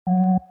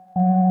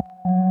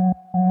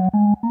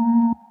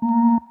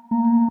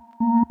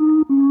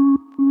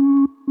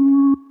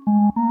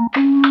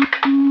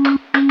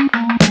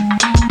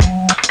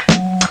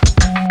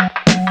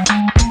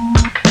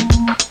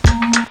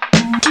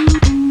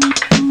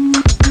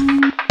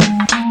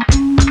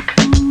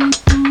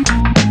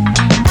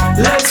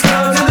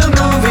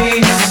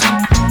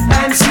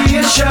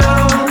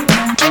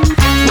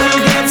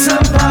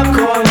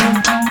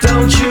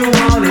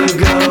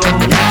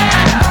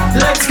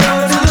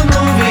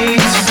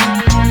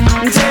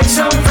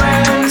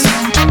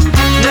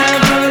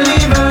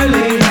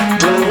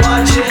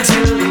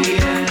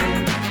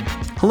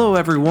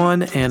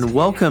and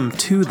welcome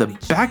to the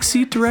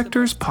Backseat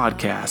Directors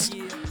Podcast.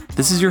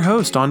 This is your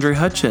host, Andre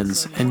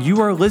Hutchins, and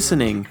you are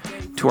listening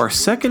to our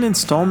second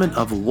installment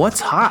of What's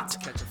Hot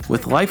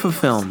with Life of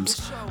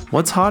Films.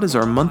 What's Hot is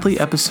our monthly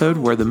episode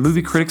where the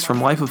movie critics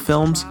from Life of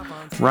Films,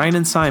 Ryan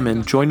and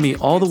Simon, join me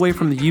all the way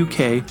from the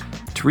UK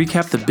to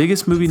recap the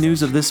biggest movie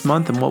news of this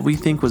month and what we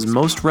think was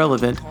most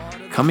relevant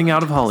coming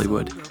out of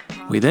Hollywood.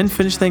 We then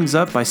finish things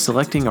up by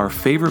selecting our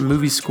favorite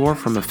movie score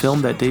from a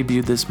film that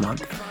debuted this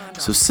month.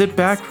 So sit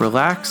back,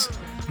 relax,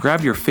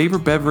 grab your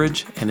favorite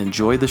beverage, and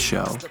enjoy the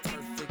show.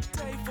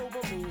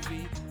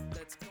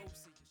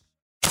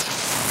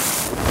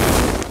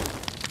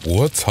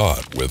 What's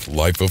Hot with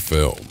Life of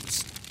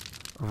Films?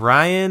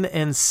 Ryan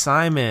and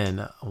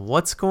Simon,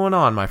 what's going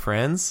on, my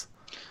friends?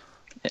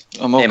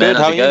 I'm all good.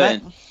 How are you,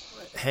 man?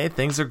 Hey,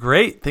 things are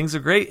great.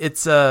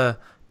 It's 10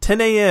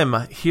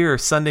 a.m. here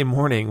Sunday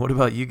morning. What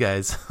about you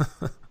guys?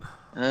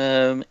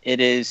 It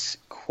is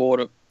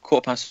quarter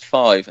past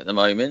 5 at the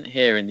moment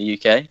here in the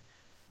UK.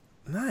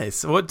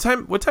 Nice. What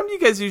time do you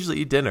guys usually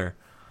eat dinner?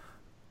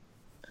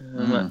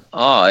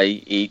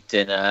 I eat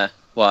dinner.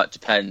 Well, it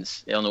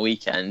depends. On the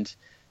weekend,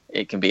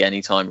 it can be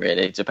any time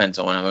really. It depends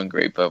on when I'm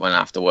hungry. But when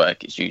after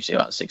work, it's usually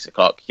about 6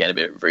 o'clock. You get a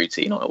bit of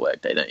routine on a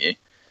work day, don't you?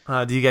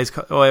 Do you guys?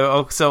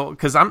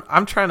 Because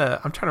I'm trying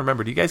to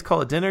remember. Do you guys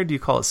call it dinner? Or do you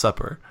call it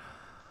supper?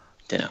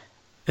 Dinner.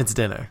 It's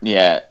dinner.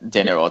 Yeah,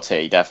 dinner or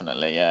tea,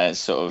 definitely. Yeah, it's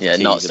sort of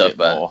not supper. A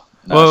bit more.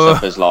 No,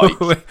 supper's like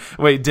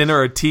wait, dinner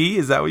or tea?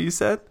 Is that what you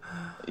said?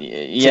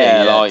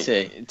 Yeah,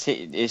 tea.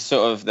 Tea. It's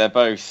sort of they're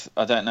both.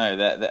 I don't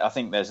know. I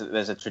think there's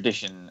a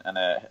tradition and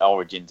a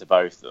origin to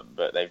both of them,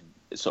 but they've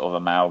sort of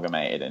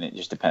amalgamated, and it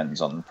just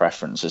depends on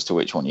preference as to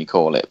which one you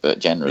call it. But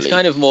generally, it's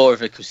kind of more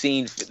of a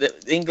cuisine. The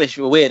English,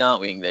 we're weird, aren't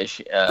we?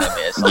 English,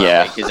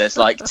 yeah, because it's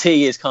like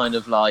tea is kind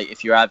of like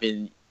if you're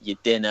having your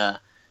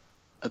dinner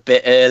a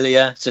bit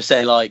earlier, so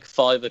say like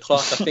 5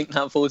 o'clock. I think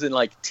that falls in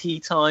like tea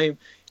time,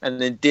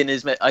 and then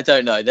dinner's. I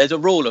don't know. There's a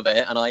rule of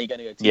it, and I ain't going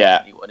to go teach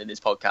anyone in this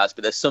podcast.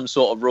 But there's some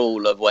sort of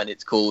rule of when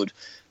it's called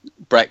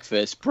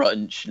breakfast,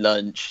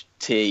 brunch,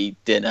 tea,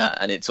 dinner,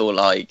 and it's all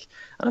like.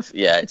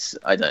 It's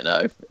I don't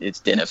know. It's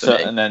dinner for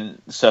me. And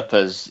then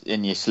suppers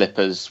in your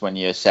slippers when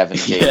you're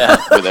 70 with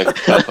a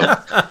cup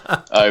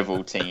of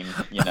Ovaltine,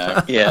 you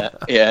know. Yeah,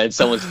 and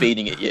someone's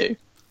feeding it you.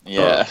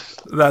 Yeah,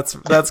 that's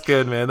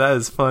good, man. That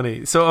is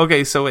funny. So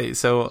wait.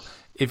 So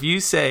if you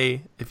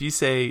say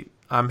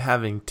I'm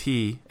having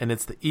tea and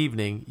it's the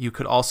evening, you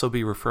could also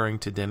be referring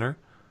to dinner.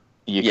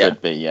 You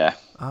could be, yeah.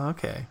 Oh,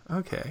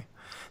 okay.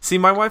 See,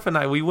 my wife and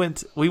I we went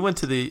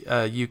to the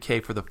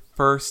UK for the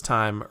first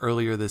time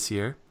earlier this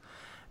year,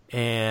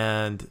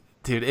 and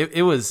dude,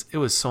 it was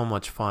so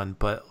much fun.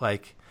 But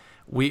like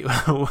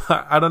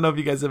I don't know if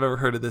you guys have ever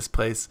heard of this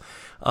place.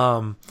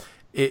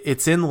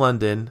 It's in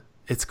London.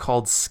 It's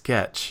called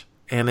Sketch,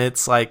 and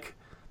it's like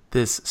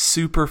this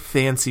super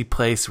fancy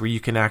place where you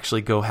can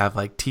actually go have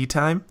like tea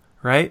time,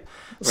 right?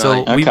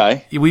 So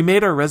we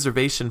made our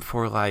reservation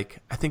for like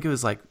I think it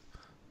was like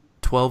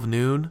 12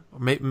 noon,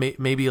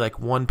 maybe like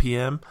 1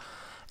 p.m.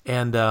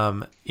 And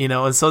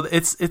and so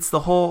it's the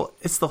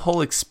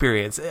whole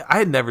experience. I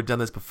had never done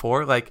this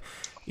before. Like,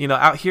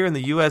 out here in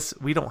the U.S.,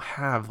 we don't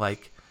have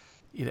like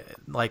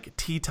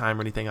tea time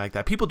or anything like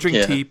that. People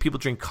drink tea, people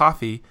drink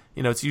coffee.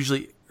 It's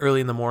usually early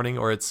in the morning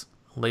or it's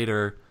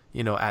later,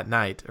 at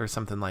night or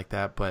something like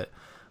that. But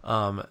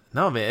no,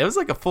 man, it was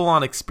like a full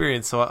on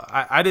experience. So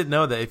I didn't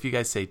know that if you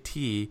guys say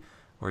tea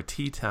or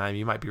tea time,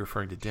 you might be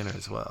referring to dinner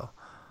as well.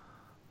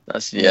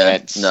 It's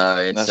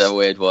a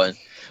weird one.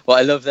 What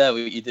I love there,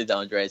 what you did,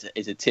 Andre,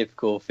 is a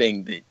typical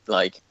thing that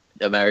like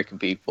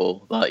Americans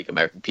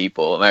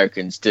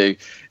do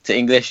to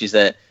English is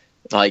that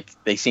like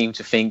they seem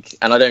to think,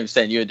 and I don't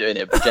understand you're doing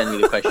it, but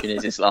generally the question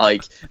is, it's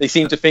like they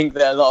seem to think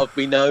that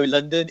we know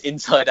London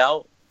inside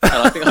out, and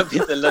I think I've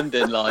been to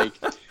London like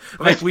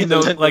we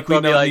know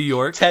New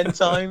York 10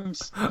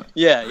 times.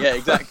 Yeah,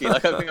 exactly.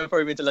 Like I think I've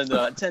probably been to London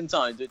like 10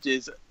 times, which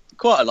is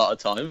quite a lot of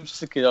times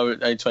because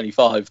I'm only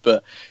 25,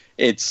 but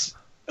it's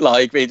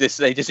like they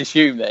just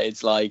assume that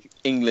it's like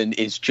England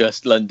is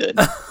just London.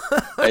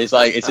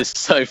 It's just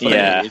so funny.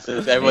 Yeah.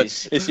 Everyone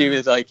assumes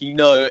it's like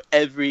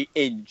every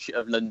inch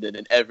of London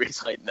and every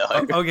site. No.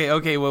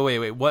 Okay.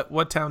 Wait.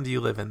 What town do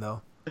you live in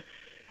though?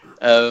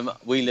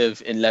 We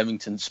live in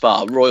Leamington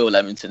Spa, Royal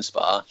Leamington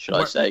Spa,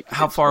 I say?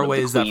 How far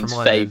away is that from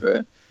London?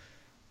 Favorite.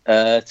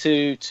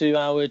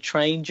 2-hour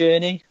train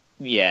journey.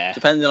 Yeah.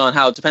 Depending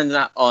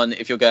on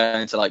if you're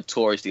going to like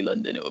touristy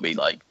London, it will be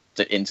like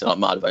into like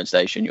Marylebone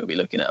Station. You'll be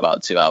looking at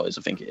about 2 hours,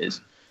 I think it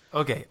is.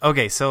 Okay.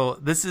 So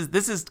this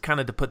is kind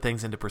of to put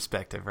things into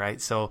perspective, right?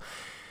 So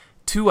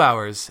 2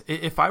 hours.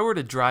 If I were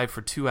to drive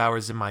for 2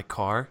 hours in my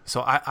car,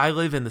 so I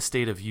live in the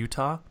state of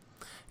Utah.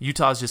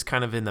 Utah is just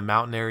kind of in the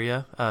mountain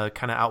area,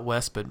 kind of out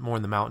west, but more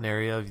in the mountain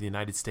area of the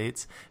United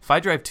States. If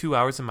I drive 2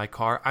 hours in my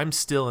car, I'm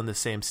still in the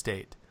same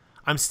state.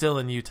 I'm still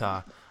in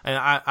Utah. And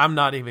I'm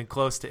not even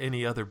close to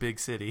any other big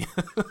city.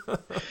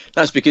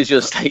 That's because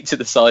your state's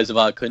the size of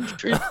our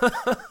country.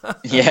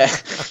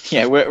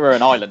 Yeah, we're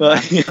an island.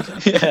 Man.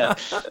 Yeah.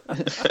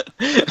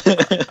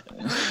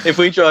 If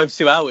we drive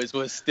 2 hours,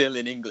 we're still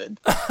in England.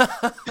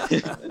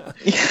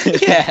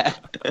 Yeah.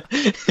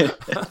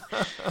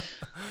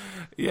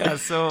 Yeah,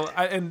 so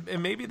and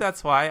maybe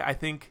that's why I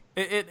think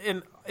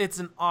and it's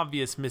an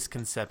obvious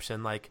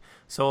misconception. Like,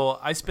 so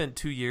I spent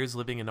 2 years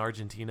living in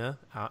Argentina,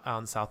 out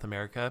in South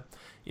America,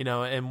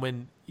 and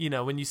when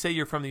you say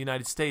you're from the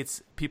United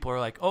States, people are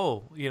like,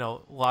 oh,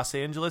 Los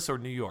Angeles or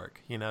New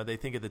York. They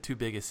think of the two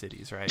biggest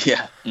cities, right?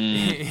 Yeah.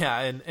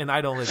 Yeah, and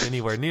I don't live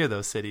anywhere near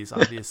those cities,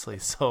 obviously.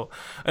 So,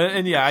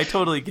 and yeah, I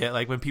totally get,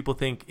 like, when people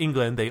think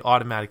England, they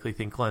automatically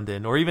think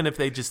London, or even if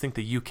they just think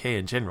the UK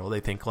in general,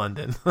 they think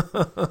London.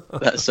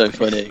 That's so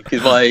funny,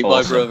 because my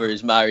brother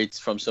is married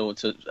from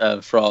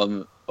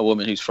from a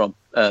woman who's from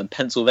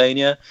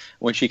Pennsylvania.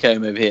 When she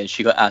came over here,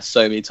 she got asked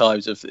so many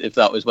times if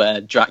that was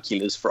where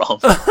Dracula's from.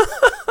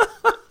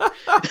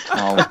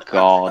 Oh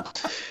God.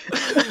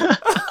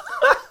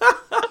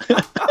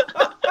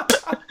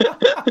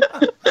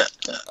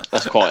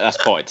 That's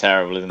quite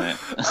terrible, isn't it?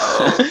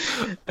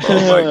 Oh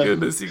my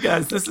goodness, you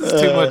guys, this is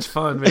too much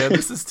fun, man.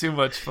 This is too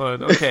much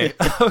fun. Okay.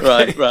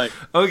 Right.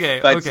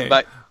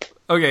 Okay.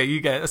 Okay,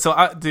 you guys.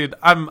 So, dude,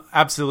 I'm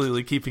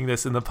absolutely keeping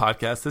this in the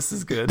podcast. This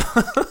is good.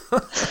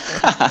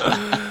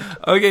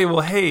 Okay, well,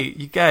 hey,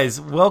 you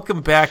guys,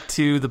 welcome back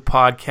to the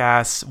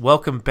podcast.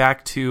 Welcome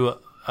back to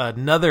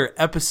another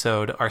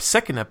episode, our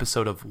second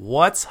episode of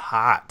What's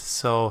Hot.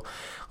 So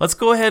let's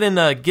go ahead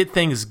and get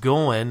things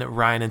going,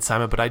 Ryan and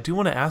Simon. But I do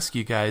want to ask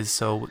you guys,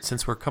 so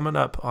since we're coming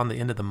up on the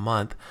end of the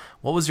month,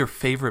 what was your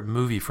favorite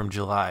movie from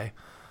July?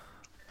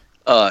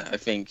 I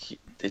think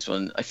this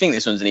one's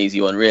an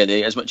easy one,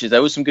 really. As much as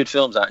there was some good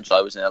films out in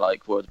July, wasn't there?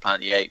 Like War of the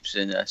Planet of the Apes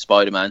and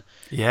Spider-Man.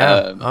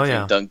 Yeah.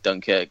 I think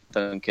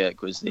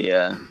Dunkirk was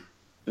the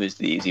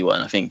easy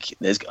one. I think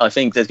there's going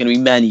to be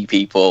many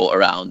people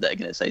around that are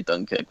going to say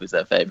Dunkirk was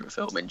their favorite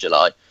film in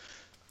July.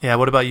 Yeah.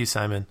 What about you,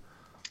 Simon?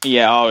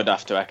 Yeah, I would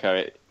have to echo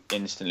it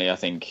instantly. I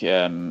think,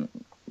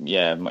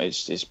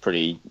 it's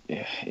pretty.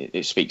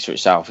 It speaks for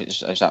itself.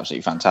 It's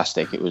absolutely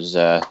fantastic. It was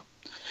a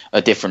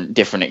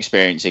different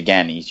experience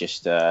again. He's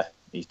just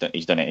he's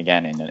done it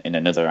again in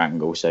another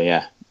angle. So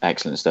yeah,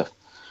 excellent stuff.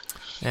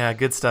 Yeah,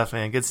 good stuff,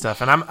 man. Good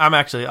stuff. And I'm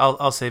actually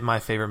I'll save my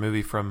favorite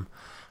movie from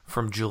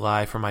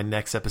July for my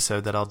next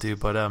episode that I'll do.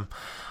 But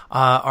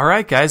all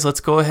right, guys,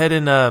 let's go ahead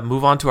and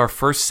move on to our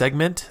first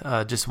segment,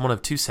 just one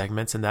of two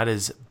segments, and that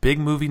is Big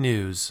Movie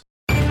News.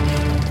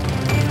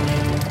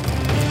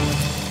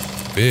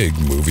 Big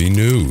Movie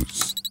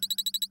News.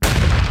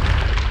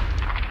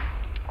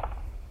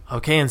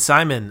 Okay, and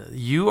Simon,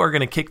 you are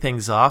going to kick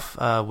things off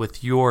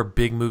with your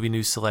Big Movie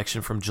News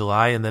selection from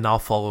July, and then I'll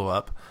follow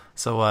up.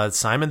 So,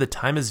 Simon, the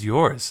time is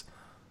yours.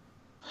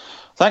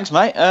 Thanks,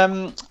 mate.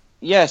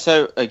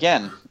 So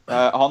again,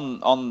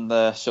 on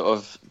the sort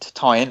of to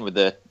tie in with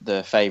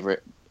the favourite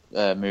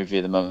movie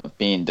of the month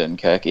being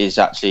Dunkirk is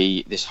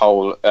actually this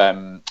whole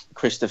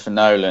Christopher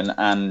Nolan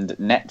and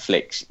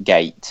Netflix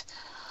gate.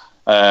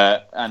 I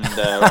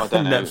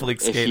don't know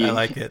Netflix gate, I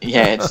like it.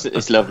 Yeah,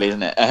 it's lovely,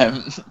 isn't it?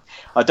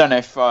 I don't know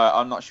if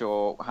I'm not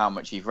sure how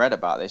much you've read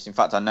about this. In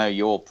fact, I know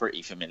you're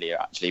pretty familiar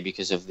actually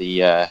because of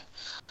the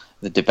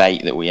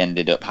debate that we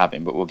ended up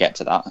having, but we'll get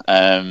to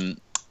that.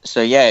 So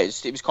yeah,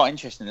 it was quite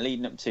interesting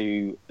leading up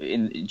to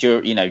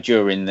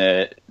during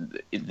the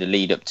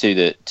lead up to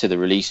the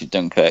release of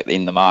Dunkirk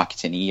in the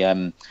marketing.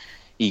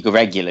 He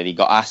regularly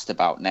got asked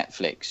about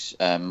Netflix.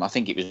 I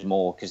think it was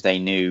more because they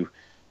knew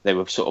they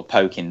were sort of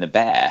poking the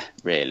bear,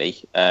 really,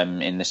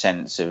 in the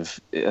sense of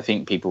I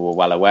think people were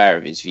well aware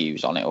of his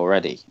views on it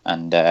already,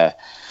 and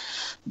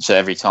so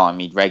every time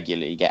he'd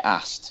regularly get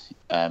asked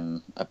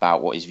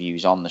about what his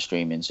views on the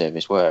streaming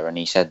service were, and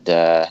he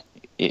said.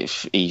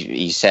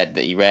 He said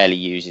that he rarely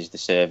uses the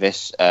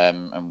service,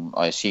 and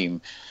I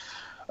assume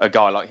a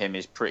guy like him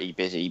is pretty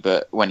busy.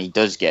 But when he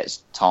does get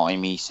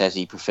time, he says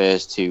he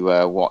prefers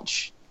to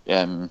watch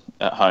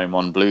at home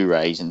on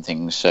Blu-rays and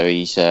things. So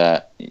he's,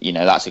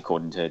 that's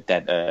according to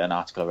an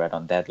article I read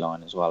on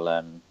Deadline as well.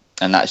 And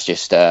that's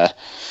just, I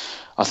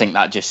think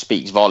that just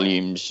speaks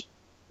volumes,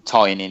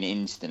 tying in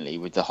instantly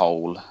with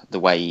the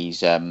way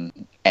he's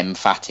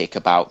emphatic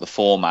about the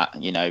format,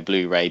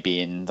 Blu-ray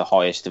being the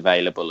highest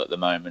available at the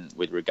moment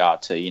with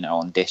regard to,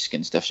 on disc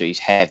and stuff. So he's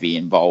heavy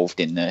involved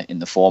in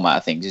the format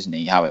of things, isn't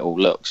he? How it all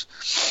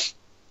looks.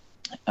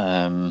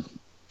 And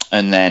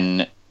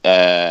then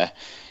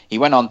he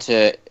went on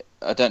to,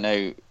 I don't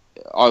know,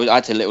 I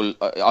had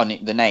to on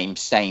the name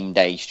Same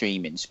Day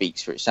Streaming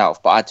speaks for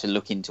itself, but I had to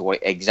look into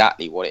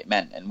exactly what it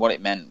meant. And what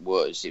it meant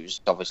was it was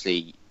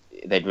obviously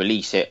they'd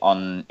release it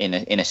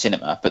in a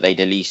cinema, but they'd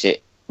release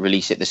it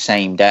the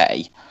same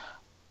day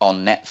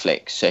on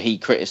Netflix. So he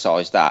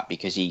criticised that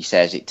because he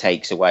says it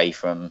takes away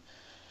from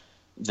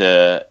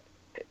they're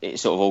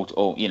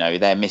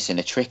missing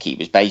a trick. He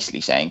was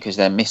basically saying because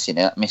they're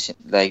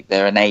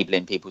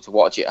enabling people to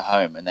watch it at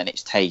home, and then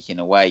it's taking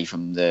away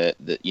from the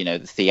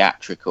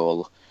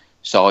theatrical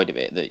side of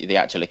it, the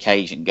actual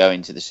occasion,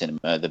 going to the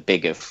cinema, the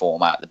bigger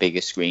format, the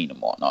bigger screen and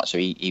whatnot. So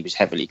he was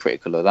heavily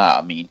critical of that.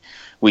 I mean,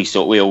 we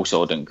all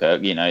saw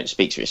Dunkirk. You know, it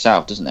speaks for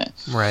itself, doesn't it?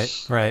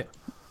 Right.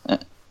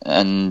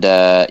 And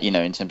you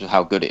know, in terms of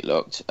how good it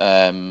looked. But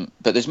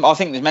I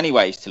think there's many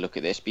ways to look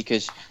at this,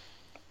 because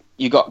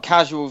you got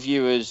casual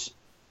viewers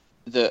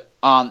that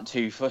aren't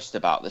too fussed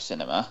about the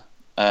cinema,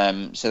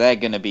 so they're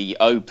going to be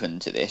open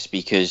to this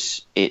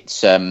because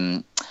it's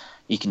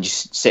you can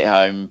just sit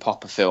home,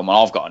 pop a film. And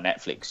I've got a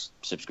Netflix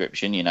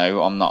subscription, you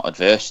know, I'm not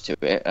adverse to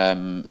it.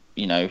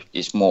 You know,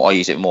 it's more, I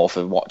use it more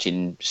for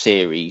watching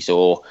series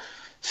or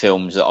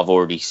films that I've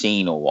already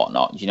seen or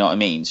whatnot. Do you know what I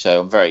mean?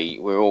 So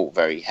we're all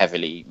very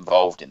heavily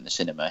involved in the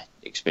cinema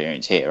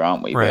experience here,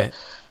 aren't we? Right.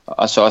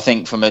 So I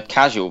think from a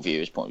casual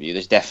viewer's point of view,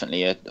 there's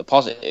definitely a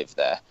positive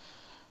there.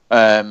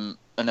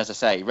 And as I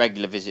say,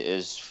 regular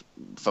visitors,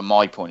 from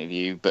my point of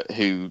view, but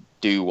who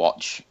do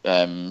watch,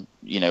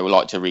 you know,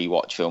 like to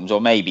rewatch films, or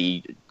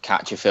maybe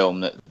catch a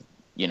film that,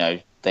 you know,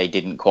 they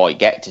didn't quite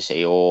get to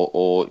see,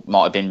 or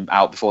might have been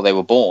out before they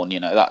were born. You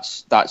know,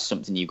 that's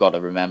something you've got to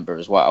remember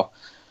as well.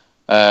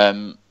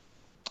 And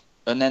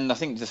then I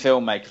think the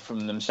filmmaker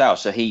from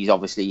themselves, so he's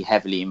obviously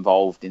heavily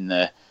involved in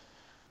the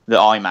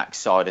IMAX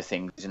side of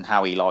things and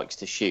how he likes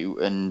to shoot.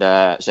 And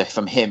so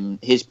from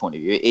his point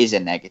of view, it is a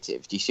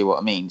negative. Do you see what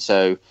I mean?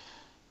 So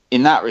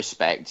in that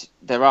respect,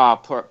 there are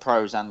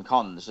pros and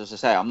cons. As I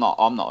say, I'm not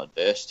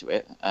adverse to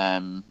it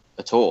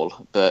at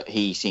all, but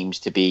he seems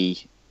to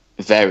be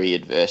very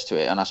adverse to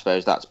it, and I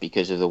suppose that's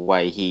because of the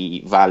way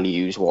he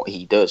values what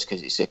he does,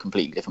 because it's a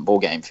completely different ball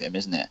game for him,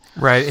 isn't it?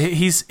 Right.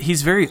 He's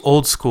very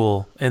old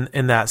school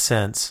in that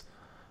sense.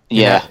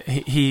 Yeah. You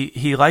know,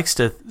 he likes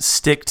to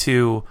stick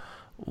to,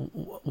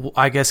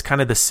 I guess,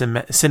 kind of the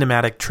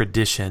cinematic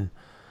tradition.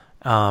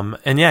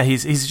 And yeah,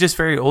 he's just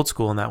very old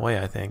school in that way,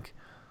 I think.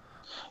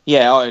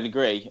 Yeah, I'd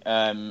agree.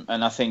 And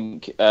I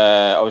think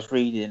I was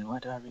reading, where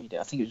did I read it?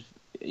 I think it was,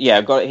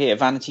 I've got it here,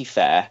 Vanity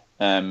Fair.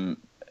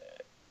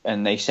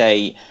 And they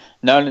say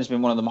Nolan's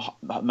been one of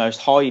the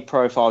most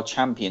high-profile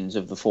champions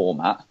of the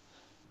format,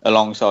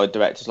 alongside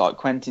directors like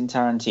Quentin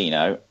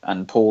Tarantino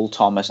and Paul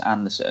Thomas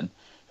Anderson,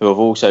 who have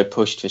also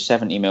pushed for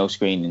 70mm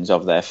screenings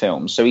of their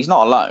films. So he's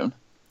not alone.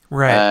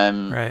 Right,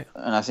 right.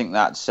 And I think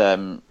that's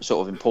sort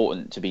of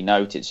important to be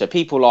noted. So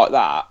people like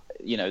that,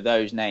 you know,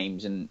 those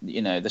names and,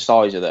 you know, the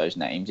size of those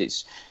names,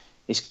 it's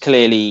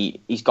clearly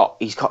he's got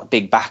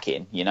big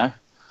backing, you know.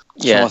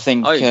 Yeah, so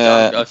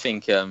I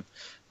think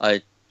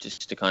I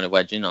just to kind of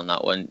wedge in on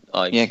that one.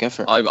 Go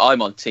for it.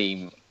 I'm on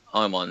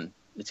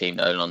the team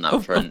Nolan on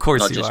that front. Of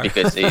course, not just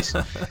because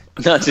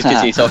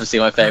he's obviously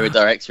my favourite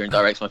director and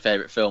directs my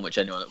favourite film, which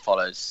anyone that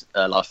follows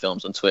live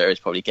films on Twitter is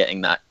probably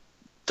getting that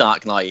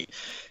Dark Knight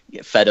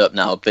fed up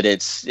now. But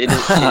it's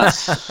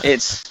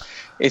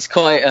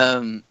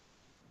quite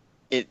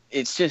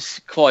it's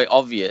just quite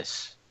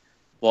obvious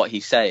what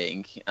he's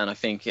saying, and I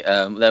think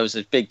there was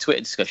a big Twitter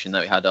discussion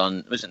that we had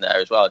on, wasn't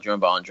there as well? Do you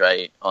remember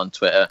Andre on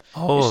Twitter?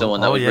 Oh,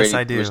 someone that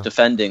was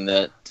defending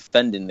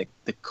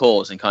the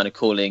cause and kind of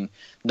calling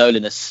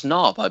Nolan a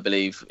snob, I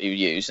believe he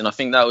used, and I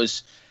think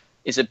that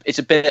it's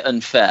a bit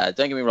unfair.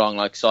 Don't get me wrong,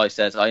 like Si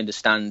says, I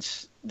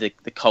understand the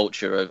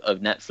culture of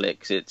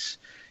Netflix.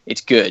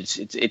 It's good.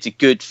 It's a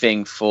good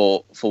thing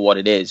for what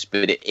it is,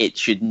 but it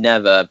should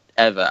never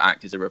ever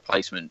act as a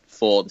replacement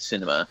for the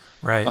cinema.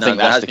 Right. I think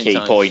that's the key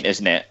point,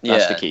 isn't it?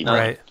 That's the key point.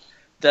 Right.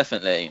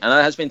 Definitely. And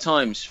there has been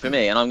times for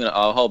me, and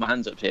I'll hold my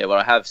hands up here, where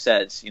I have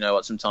said, you know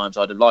what, sometimes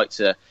I'd have liked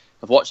to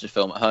have watched the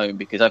film at home,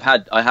 because I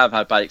have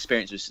had bad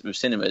experiences with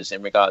cinemas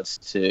in regards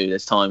to,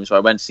 there's times where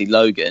I went to see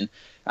Logan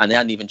and they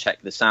hadn't even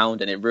checked the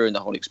sound and it ruined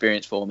the whole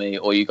experience for me.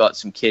 Or you got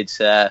some kids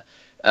there.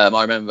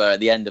 I remember at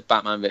the end of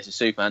Batman vs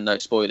Superman, no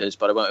spoilers,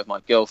 but I went with my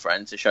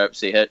girlfriend to show up to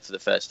see her for the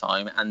first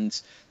time, and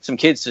some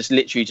kids just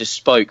literally just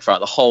spoke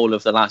throughout the whole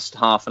of the last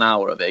half an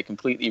hour of it. It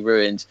completely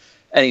ruined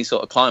any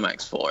sort of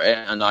climax for it,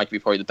 and that could be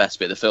probably the best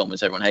bit of the film,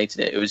 as everyone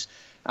hated it.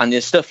 And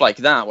there's stuff like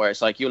that where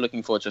it's like you're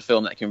looking forward to a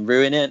film that can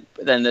ruin it,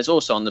 but then there's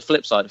also on the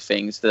flip side of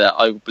things that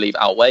I believe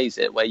outweighs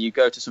it, where you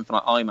go to something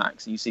like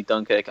IMAX and you see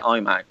Dunkirk at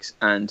IMAX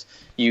and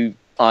you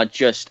are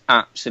just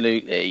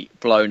absolutely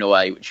blown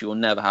away, which you'll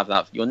never have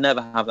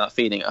that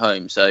feeling at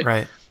home. So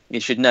right.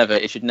 it should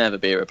never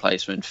be a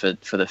replacement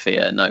for the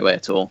theater, no way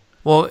at all.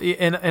 Well,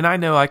 and I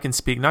know I can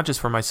speak not just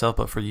for myself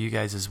but for you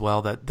guys as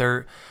well, that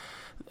there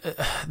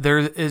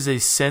is a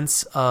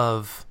sense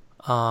of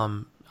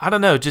I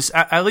don't know, just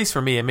at least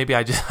for me, and maybe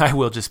I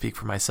will just speak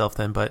for myself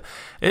then, but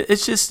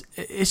it's just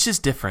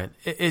different.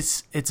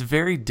 It's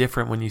very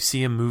different when you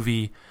see a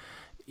movie,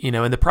 you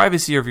know, in the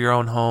privacy of your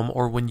own home,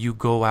 or when you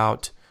go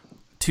out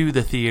to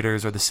the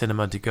theaters or the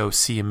cinema to go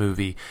see a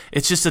movie.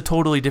 It's just a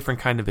totally different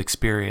kind of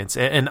experience.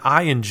 And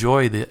I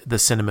enjoy the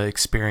cinema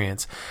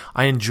experience.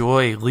 I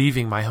enjoy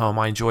leaving my home.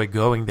 I enjoy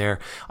going there.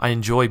 I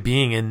enjoy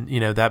being in, you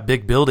know, that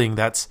big building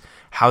that's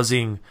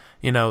housing,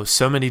 you know,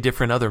 so many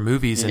different other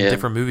movies and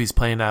different movies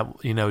playing at,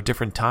 you know,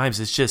 different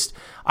times. It's just,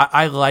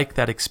 I like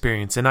that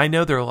experience. And I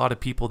know there are a lot of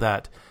people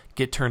that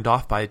get turned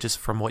off by it just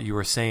from what you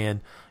were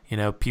saying,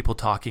 people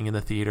talking in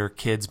the theater,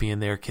 kids being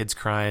there, kids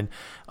crying,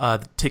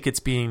 tickets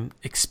being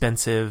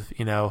expensive,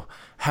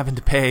 having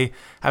to pay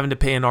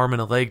an arm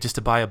and a leg just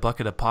to buy a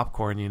bucket of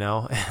popcorn,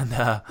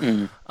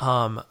 and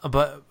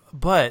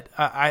but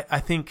I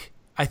think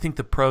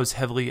the pros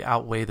heavily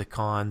outweigh the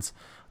cons,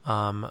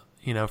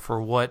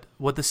 for what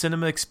the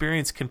cinema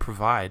experience can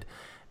provide,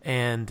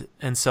 and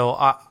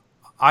so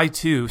I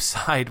too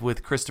side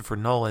with Christopher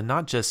Nolan,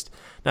 not just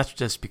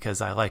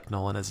because I like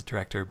Nolan as a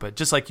director, but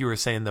just like you were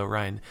saying though,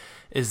 Ryan,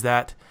 is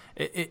that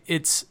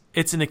it's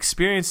an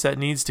experience that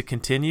needs to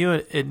continue.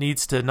 It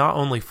needs to not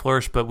only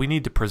flourish, but we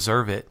need to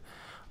preserve it.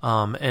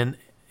 What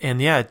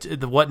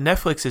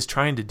Netflix is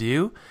trying to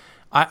do,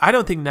 I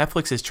don't think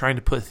Netflix is trying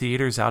to put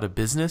theaters out of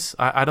business.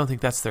 I don't think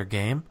that's their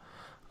game.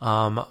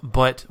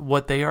 But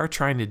what they are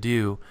trying to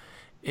do,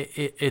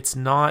 it's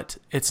not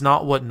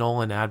what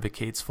Nolan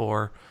advocates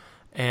for.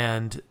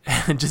 And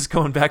just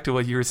going back to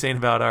what you were saying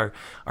about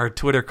our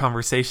Twitter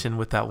conversation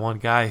with that one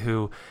guy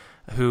who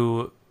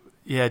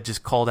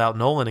just called out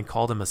Nolan and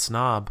called him a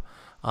snob.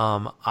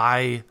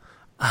 I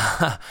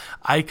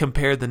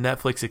compared the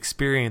Netflix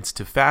experience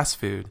to fast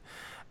food,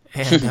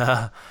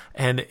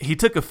 and he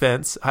took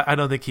offense. I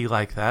don't think he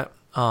liked that.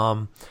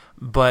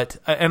 But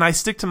I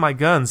stick to my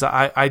guns.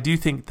 I do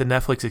think the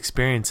Netflix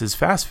experience is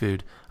fast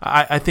food.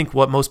 I think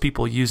what most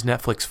people use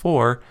Netflix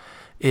for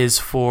is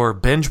for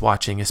binge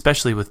watching,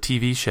 especially with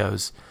TV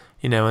shows.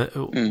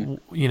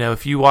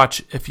 If you watch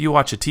a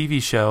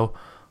TV show,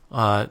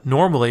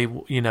 normally,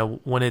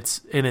 when it's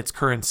in its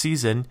current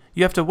season,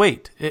 you have to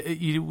wait.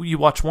 You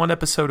watch one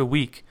episode a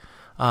week,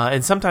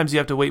 and sometimes you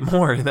have to wait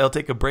more. They'll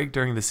take a break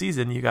during the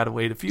season. You got to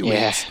wait a few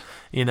weeks.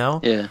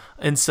 Yeah.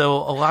 And so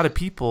a lot of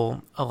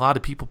people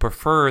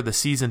prefer the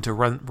season to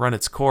run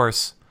its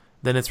course,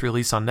 then it's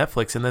released on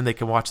Netflix, and then they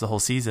can watch the whole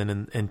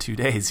season in 2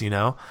 days.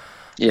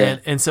 Yeah.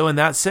 And so in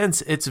that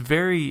sense, it's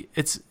very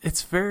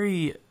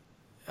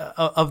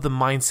of the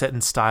mindset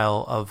and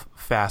style of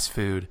fast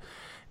food.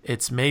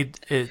 But it's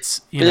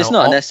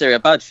not necessarily a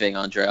bad thing,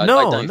 Andre. I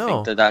don't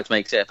No. think that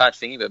makes it a bad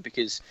thing either,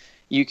 because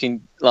you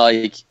can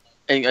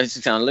it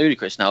sounds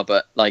ludicrous now,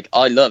 but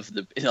I love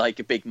a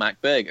Big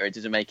Mac burger. It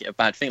doesn't make it a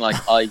bad thing.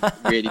 I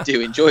really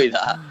do enjoy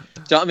that.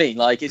 Do you know what I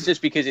mean? It's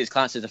just because it's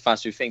classed as a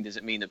fast food thing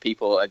doesn't mean that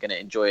people are going to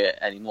enjoy it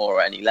any more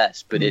or any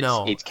less. But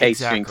it's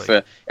catering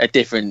for a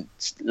different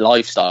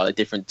lifestyle, a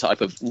different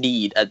type of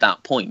need at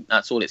that point.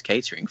 That's all it's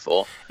catering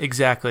for.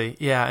 Exactly.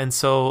 Yeah. And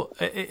so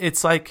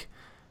it's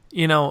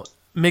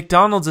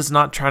McDonald's is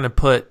not trying to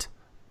put,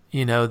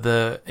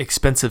 the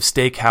expensive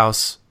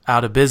steakhouse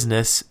out of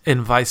business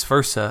and vice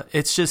versa.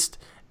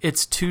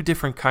 It's two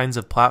different kinds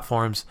of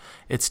platforms.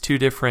 It's two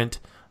different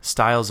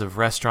styles of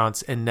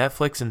restaurants, and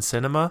Netflix and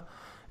cinema.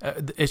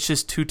 It's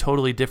just two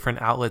totally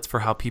different outlets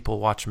for how people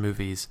watch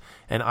movies.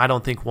 And I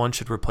don't think one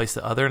should replace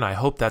the other. And I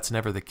hope that's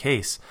never the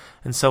case.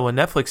 And so when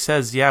Netflix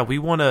says, yeah, we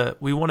want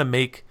to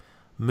make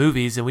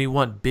movies, and we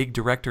want big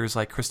directors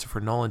like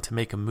Christopher Nolan to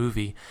make a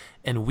movie,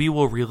 and we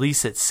will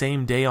release it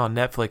same day on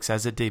Netflix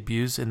as it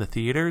debuts in the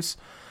theaters.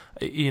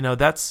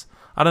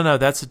 I don't know.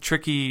 That's a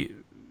tricky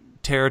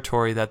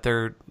territory that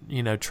they're,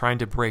 trying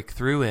to break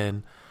through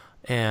in.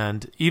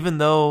 And even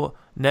though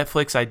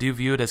Netflix, I do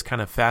view it as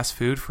kind of fast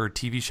food for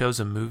TV shows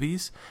and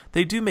movies,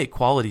 they do make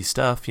quality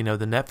stuff. The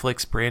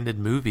Netflix branded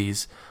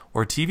movies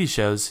or TV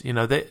shows,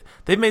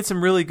 they've made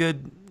some really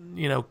good,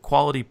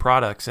 quality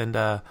products. And,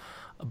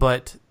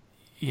 but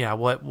yeah,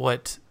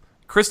 what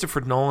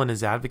Christopher Nolan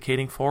is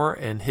advocating for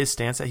and his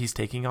stance that he's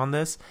taking on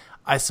this,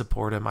 I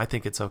support him. I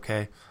think it's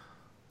okay.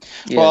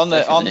 Yeah,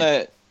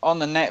 well, on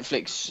the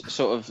Netflix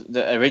sort of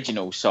the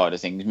original side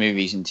of things,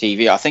 movies and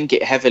TV, I think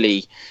it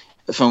heavily,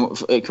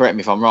 correct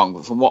me if I'm wrong,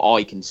 but from what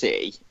I can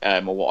see,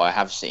 or what I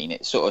have seen,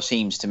 it sort of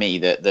seems to me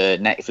that the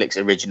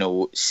Netflix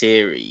original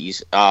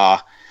series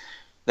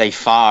they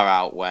far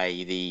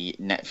outweigh the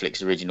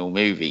Netflix original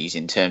movies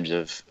in terms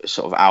of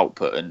sort of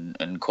output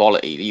and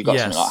quality. You've got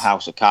something like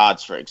House of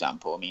Cards, for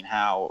example. I mean,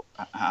 how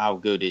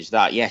good is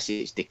that? Yes,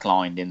 it's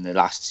declined in the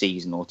last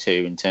season or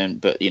two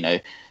but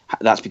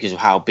that's because of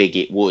how big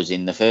it was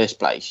in the first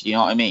place. You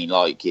know what I mean?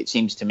 It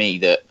seems to me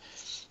that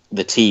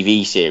the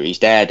TV series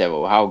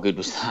Daredevil, how good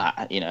was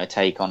that? A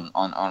take on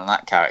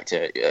that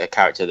character, a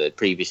character that had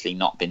previously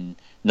nothing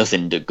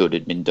good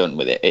had been done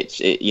with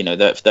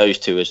it. Those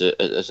two as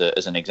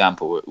an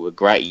example were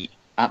great.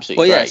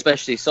 Absolutely great. Yeah,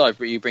 especially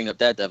you bring up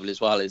Daredevil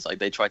as well. Is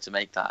they tried to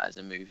make that as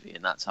a movie,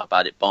 and that's how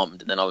bad it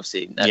bombed. And then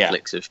obviously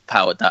Netflix have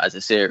powered that as a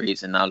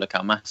series, and now look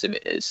how massive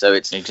it is. So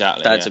it's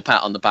a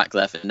pat on the back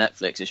there for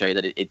Netflix to show you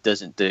that it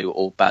doesn't do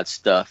all bad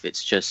stuff.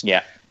 It's just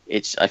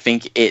I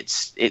think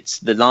it's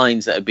the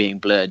lines that are being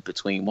blurred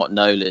between what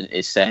Nolan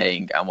is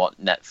saying and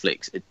what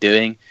Netflix are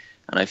doing.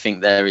 And I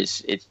think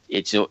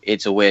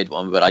it's a weird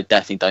one, but I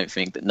definitely don't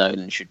think that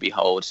Nolan should be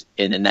held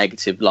in a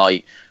negative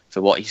light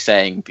for what he's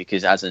saying,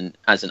 because as an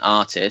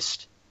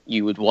artist,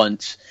 you would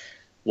want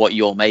what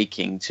you're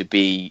making to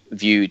be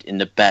viewed in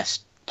the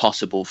best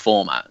possible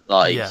format.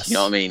 Like, Yes. you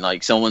know what I mean?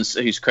 Like someone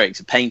who's creates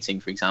a painting,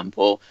 for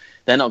example,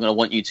 they're not going to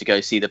want you to go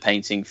see the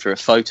painting through a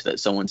photo that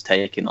someone's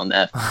taken on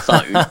their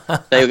phone.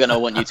 They're going to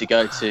want you to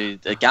go to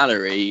the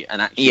gallery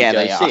and actually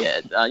go see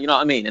it. You know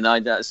what I mean? And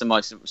that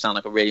might sound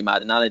like a really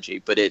mad analogy,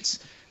 but it's,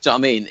 do you know what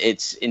I mean?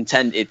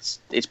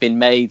 It's been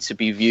made to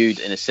be viewed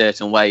in a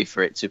certain way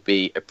for it to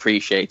be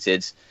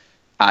appreciated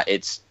at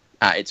its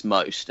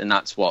most, and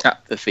that's what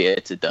the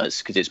theatre does,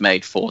 because it's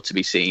made to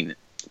be seen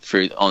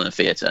on a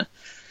theatre.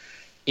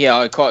 Yeah,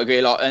 I quite agree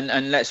a lot.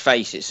 And let's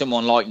face it,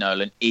 someone like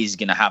Nolan is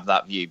going to have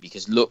that view,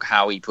 because look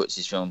how he puts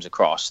his films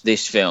across.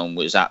 This film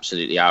was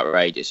absolutely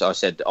outrageous. I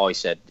said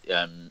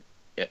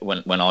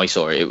when I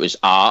saw it, it was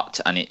art,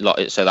 and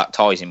so that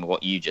ties in with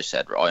what you just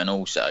said, right? And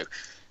also,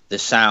 the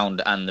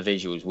sound and the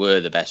visuals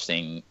were the best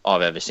thing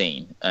I've ever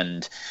seen.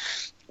 And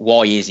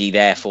why is he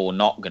therefore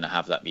not going to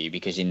have that view?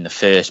 Because in the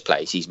first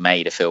place, he's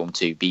made a film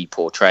to be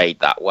portrayed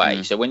that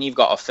way. So when you've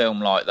got a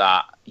film like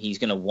that, he's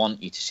going to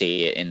want you to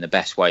see it in the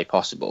best way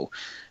possible.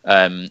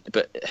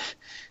 But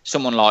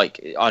someone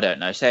like, I don't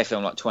know, say a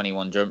film like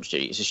 21 Jump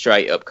Street, it's a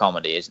straight up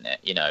comedy, isn't it?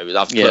 You know,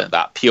 I've put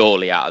that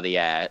purely out of the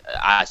air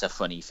as a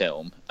funny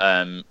film.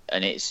 And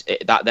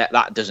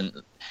that doesn't,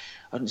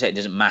 I wouldn't say it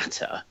doesn't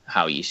matter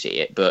how you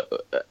see it, but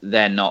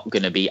they're not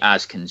going to be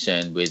as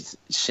concerned with,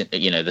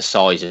 you know, the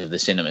size of the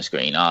cinema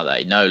screen, are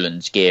they?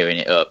 Nolan's gearing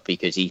it up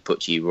because he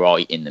puts you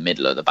right in the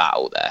middle of the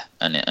battle there,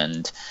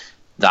 and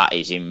that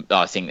is,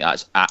 I think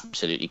that's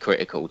absolutely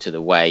critical to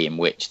the way in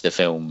which the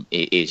film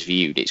is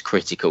viewed. It's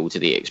critical to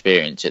the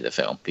experience of the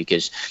film,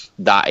 because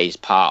that is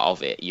part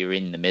of it. You're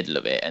in the middle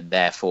of it, and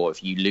therefore,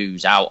 if you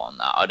lose out on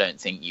that, I don't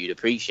think you'd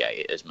appreciate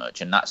it as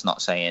much. And that's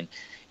not saying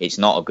it's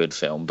not a good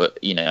film,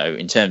 but, you know,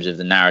 in terms of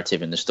the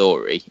narrative and the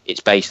story, it's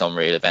based on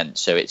real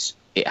events, so it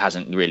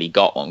hasn't really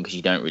got one, because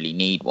you don't really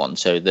need one.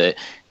 So the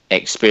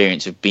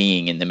experience of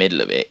being in the middle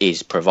of it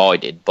is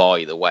provided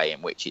by the way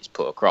in which it's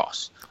put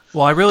across.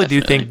 Well, I really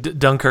do think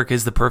Dunkirk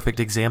is the perfect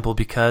example,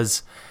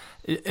 because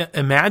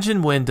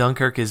imagine when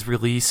Dunkirk is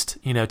released,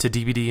 you know, to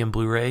DVD and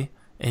Blu-ray,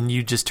 and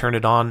you just turn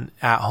it on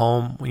at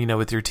home, you know,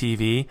 with your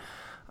TV.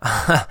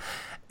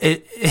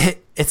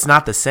 It's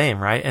not the same,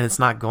 right? And it's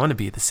not going to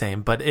be the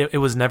same, but it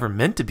was never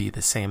meant to be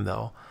the same,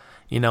 though.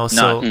 You know,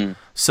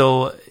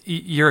 so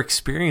your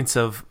experience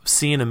of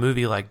seeing a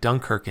movie like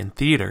Dunkirk in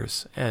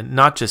theaters, and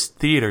not just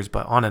theaters,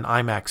 but on an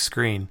IMAX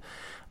screen,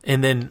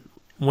 and then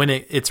when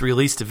it's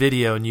released to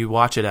video and you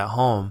watch it at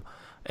home,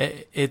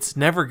 it's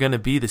never going to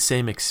be the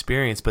same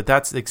experience. But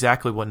that's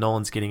exactly what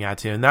Nolan's getting at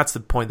too, and that's the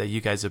point that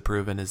you guys have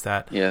proven, is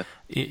that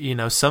you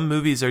know, some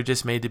movies are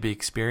just made to be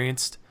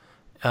experienced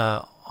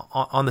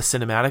on the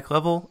cinematic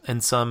level,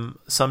 and some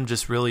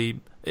just really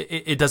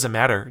it doesn't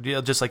matter.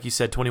 Just like you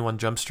said, 21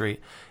 Jump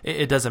Street,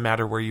 it doesn't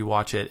matter where you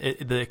watch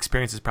it. The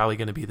experience is probably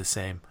going to be the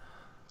same.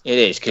 It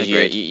is, because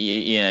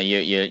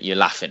you're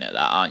laughing at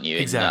that, aren't you?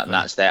 Exactly. And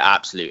that's their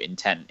absolute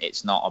intent.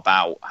 It's not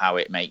about how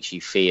it makes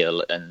you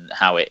feel and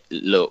how it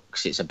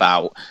looks. It's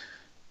about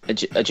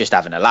just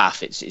having a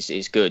laugh.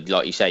 It's good,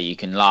 like you say. You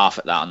can laugh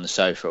at that on the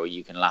sofa, or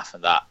you can laugh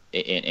at that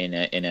in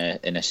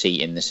a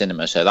seat in the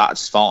cinema. So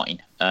that's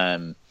fine.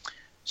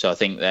 So I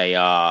think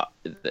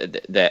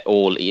they're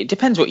all, it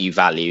depends what you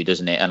value,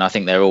 doesn't it? And I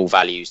think they're all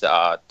values that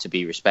are to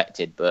be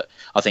respected. But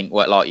I think,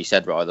 like you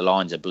said, right, the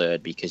lines are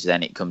blurred, because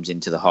then it comes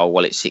into the whole,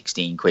 well, it's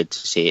 16 quid to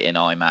see it in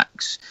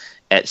IMAX,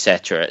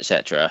 etc.,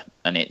 etc.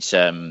 And it's,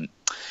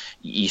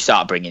 you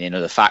start bringing in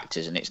other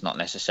factors, and it's not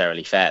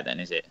necessarily fair then,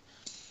 is it?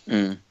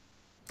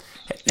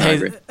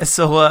 Hey,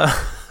 so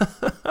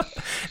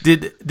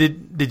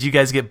did you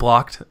guys get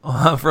blocked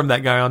from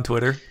that guy on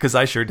Twitter? Because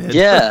I sure did.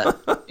 Yeah.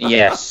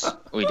 Yes,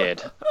 we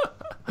did.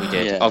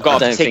 Yeah, I've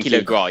got a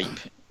particular gripe,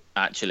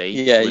 actually.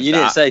 Yeah, you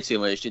didn't say too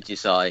much, did you,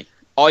 Si?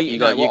 You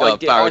got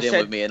barreled in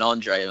with me and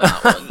Andre on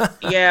that one.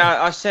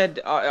 Yeah,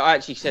 I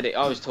actually said it.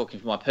 I was talking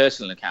from my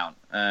personal account,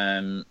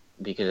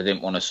 because I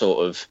didn't want to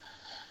sort of,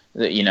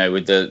 you know,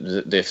 with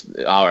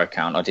our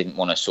account, I didn't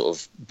want to sort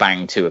of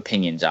bang two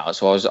opinions out.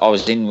 So I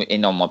was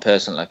in on my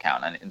personal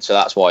account, and so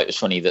that's why it was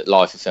funny that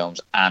Life of Films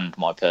and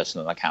my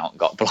personal account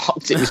got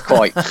blocked. It was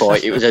quite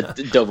it was a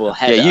double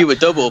header. Yeah, you were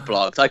double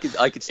blocked. I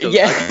could still.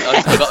 Yeah,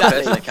 I still got a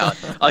personal account.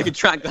 I could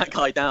track that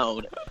guy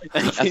down.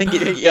 I think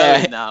it's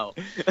going now.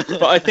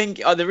 But I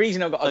think the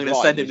reason I got I'm going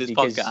to send him this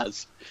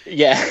podcast.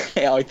 Yeah,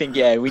 I think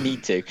we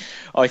need to.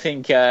 I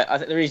think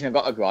the reason I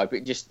got a gripe,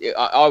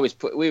 I was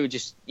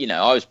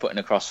putting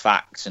across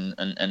facts and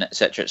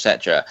etc.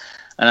 etc.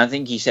 And I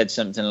think he said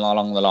something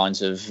along the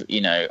lines of,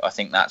 you know, I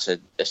think that's a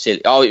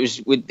silly. Oh, it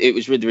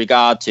was with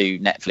regard to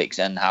Netflix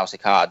and House of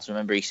Cards.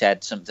 Remember, he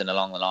said something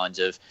along the lines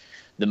of,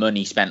 the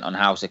money spent on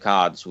House of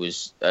Cards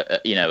was,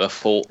 you know, a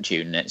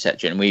fortune,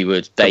 etc. And we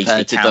would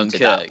basically counter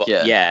that.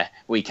 But,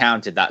 we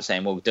countered that,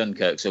 saying, well,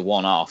 Dunkirk's a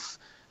one-off.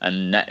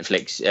 And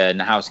Netflix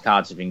and House of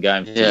Cards have been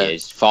going for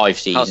years, 5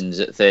 seasons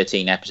at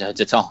 13 episodes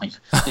a time.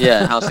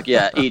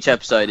 Each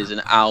episode is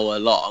an hour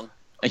long.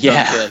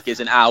 Dunkirk is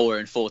an hour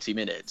and 40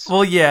 minutes.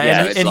 Well, he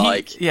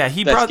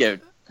brought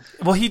good.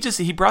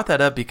 He brought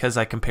that up because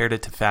I compared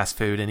it to fast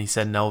food, and he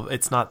said no,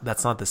 that's not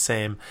the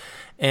same.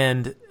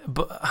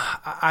 But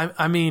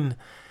I mean,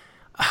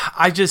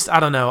 I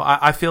don't know.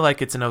 I feel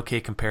like it's an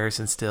okay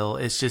comparison still.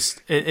 It's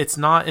just it's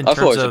not in I terms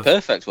thought it was of a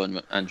perfect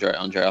one, Andre.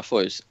 I thought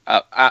it was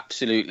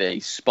absolutely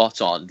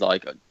spot on.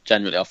 Like,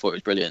 generally, I thought it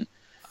was brilliant.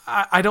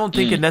 I don't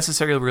think it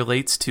necessarily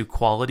relates to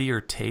quality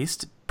or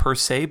taste per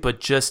se, but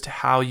just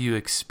how you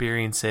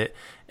experience it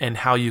and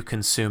how you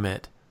consume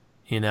it.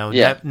 You know,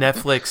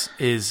 Netflix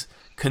is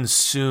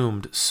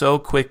consumed so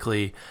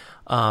quickly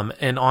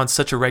and on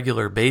such a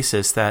regular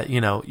basis that,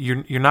 you know,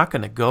 you're not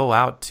going to go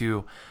out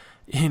to,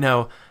 you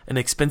know, an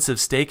expensive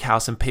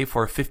steakhouse and pay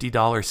for a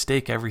 $50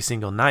 steak every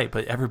single night,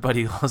 but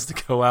everybody loves to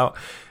go out,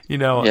 you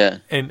know,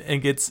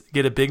 and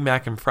get a Big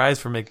Mac and fries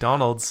from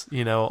McDonald's,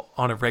 you know,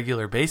 on a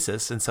regular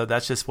basis. And so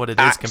that's just what it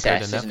is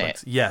compared to Netflix. Isn't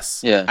it?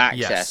 Yes. Yeah.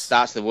 Access. Yes.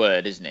 That's the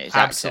word, isn't it? It's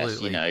Absolutely.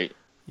 access, you know.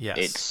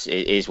 Yes.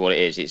 It is what it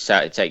is. It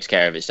takes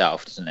care of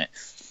itself, doesn't it?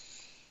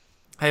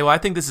 Hey, well, I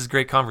think this is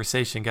great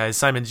conversation, guys.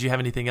 Simon, did you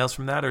have anything else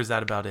from that, or is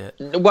that about it?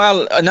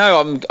 Well,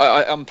 no,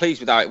 I'm pleased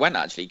with how it went,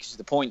 actually, because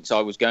the points I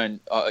was going,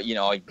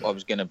 I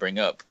was going to bring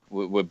up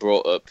were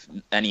brought up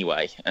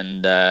anyway,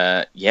 and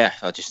I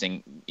just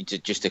think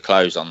just to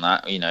close on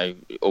that, you know,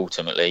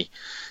 ultimately,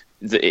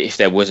 if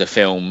there was a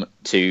film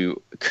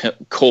to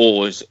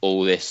cause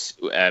all this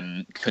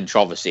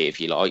controversy,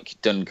 if you like,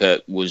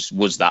 Dunkirk was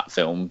that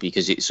film,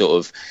 because it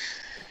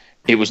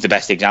was the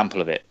best example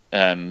of it,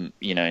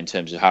 you know, in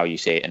terms of how you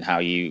see it and how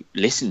you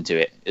listen to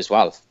it as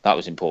well. That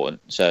was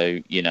important. So,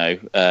 you know,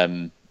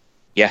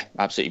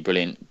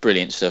 absolutely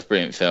brilliant stuff,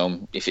 brilliant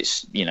film. If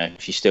it's, you know,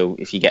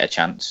 if you get a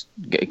chance,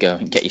 go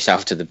and get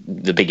yourself to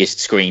the biggest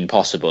screen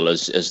possible,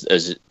 as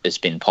has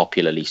been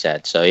popularly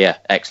said. So, yeah,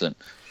 excellent.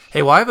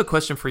 Hey, well, I have a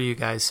question for you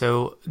guys.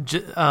 So,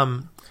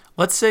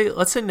 let's say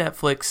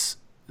Netflix,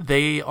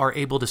 they are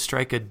able to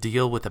strike a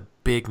deal with a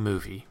big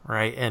movie,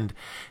 right? And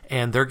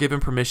they're given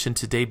permission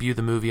to debut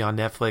the movie on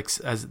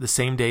Netflix as the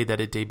same day that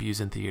it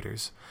debuts in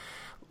theaters.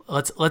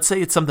 Let's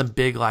say it's something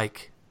big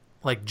like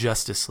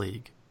Justice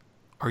League.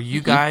 Are you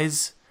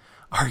guys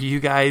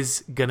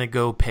gonna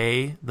go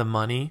pay the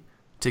money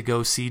to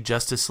go see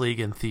Justice League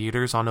in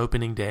theaters on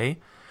opening day,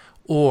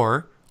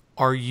 or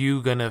are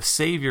you gonna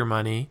save your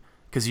money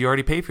because you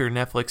already pay for your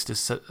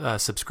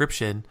Netflix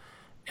subscription,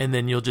 and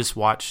then you'll just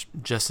watch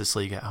Justice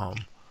League at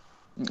home?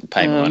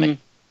 Pay money.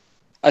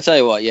 I tell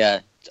you what,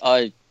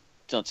 I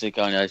don't think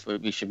I know.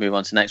 We should move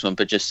on to the next one,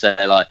 but just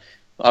say, like,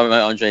 I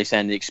remember Andre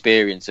saying the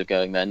experience of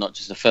going there, not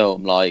just the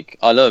film. Like,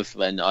 I love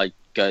when I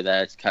go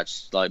there to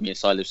catch, like, me and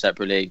Si live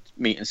separately,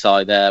 meeting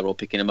Si there or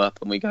picking him up,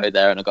 and we go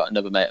there, and I've got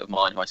another mate of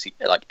mine who I see,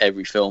 like,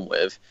 every film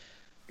with.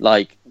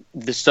 Like,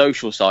 the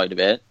social side of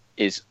it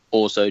is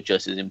also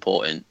just as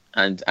important.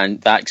 And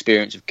that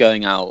experience of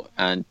going out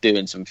and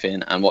doing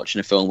something and watching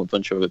a film with a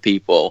bunch of other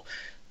people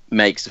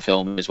makes the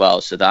film as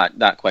well. So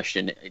that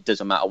question, it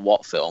doesn't matter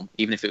what film,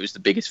 even if it was the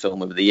biggest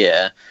film of the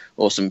year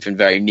or something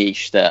very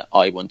niche that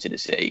I wanted to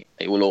see,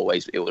 it will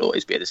always be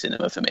at the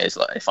cinema for me. It's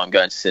like if I'm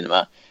going to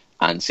cinema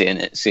and seeing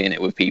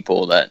it with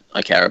people that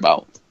I care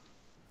about.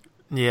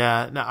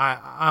 Yeah, no,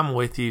 I'm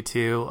with you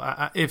too.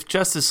 If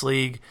Justice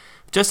League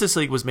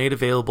was made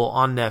available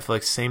on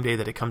Netflix same day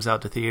that it comes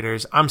out to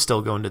theaters, I'm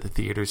still going to the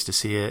theaters to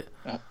see it.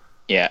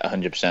 Yeah,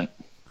 100%.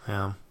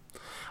 Yeah.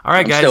 All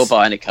right, I'm guys. still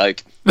buying a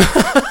Coke for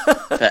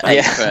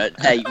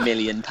 £8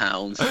 million.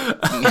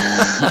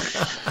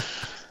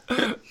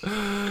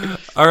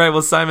 All right,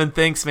 well, Simon,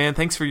 thanks, man.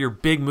 Thanks for your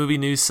big movie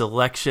news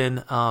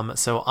selection.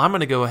 So I'm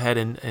going to go ahead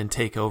and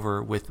take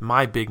over with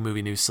my big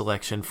movie news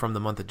selection from the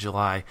month of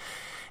July.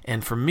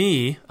 And for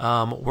me,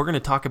 we're going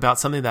to talk about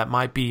something that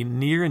might be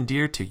near and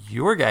dear to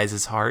your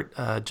guys' heart,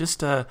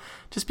 just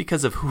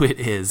because of who it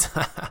is.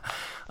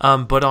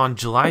 But on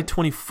July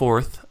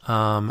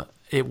 24th,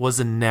 it was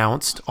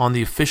announced on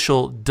the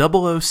official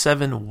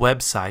 007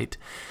 website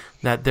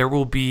that there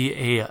will be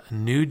a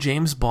new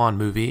James Bond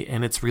movie,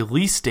 and its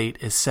release date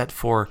is set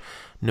for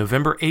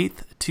November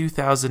 8th,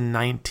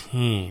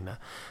 2019.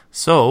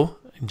 So,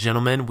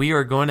 gentlemen, we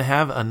are going to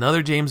have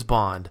another James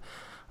Bond.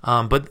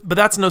 But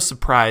that's no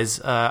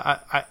surprise.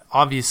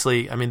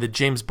 Obviously, the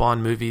James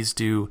Bond movies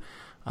do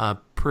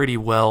pretty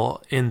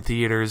well in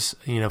theaters,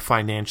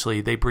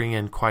 financially. They bring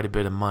in quite a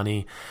bit of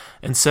money.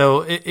 And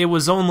so it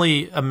was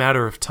only a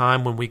matter of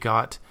time when we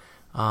got,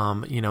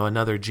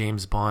 another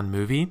James Bond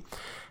movie.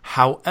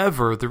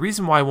 However, the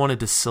reason why I wanted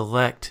to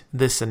select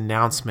this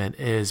announcement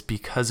is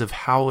because of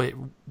how it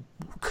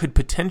could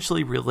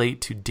potentially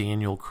relate to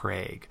Daniel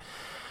Craig.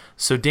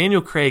 So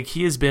Daniel Craig,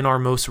 he has been our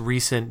most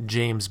recent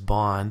James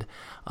Bond,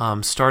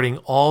 starting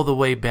all the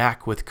way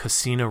back with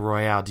Casino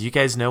Royale. Do you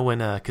guys know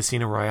when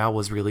Casino Royale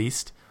was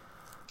released?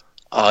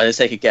 Oh, let's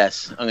take a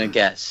guess. I'm going to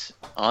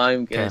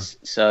guess.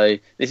 So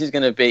this is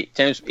going to be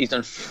James. He's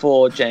done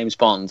 4 James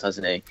Bonds,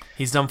 hasn't he?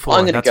 He's done 4.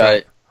 I'm going to go.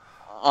 Right.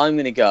 I'm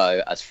going to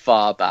go as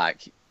far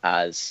back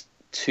as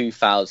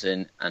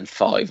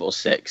 2005 or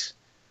 6.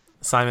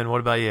 Simon, what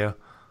about you?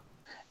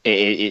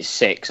 It's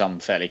 6. I'm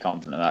fairly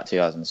confident of that.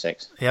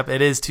 2006. Yep,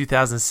 it is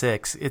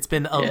 2006. It's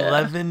been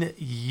 11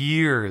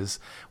 years,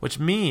 which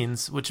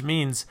means,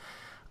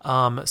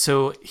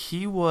 so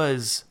he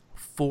was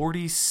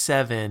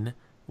 47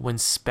 when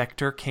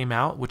Spectre came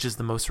out, which is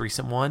the most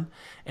recent one,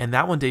 and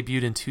that one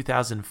debuted in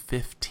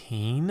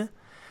 2015.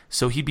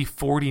 So he'd be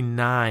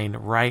 49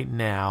 right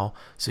now.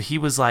 So he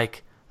was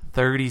like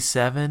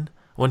 37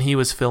 when he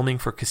was filming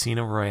for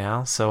Casino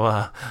Royale.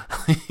 So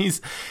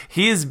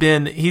he's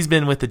been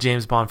with the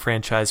James Bond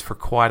franchise for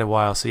quite a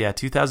while. So yeah,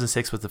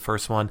 2006 was the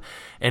first one,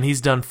 and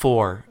he's done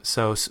 4.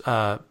 So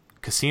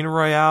Casino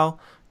Royale,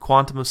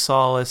 Quantum of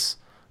Solace.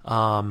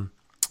 Oh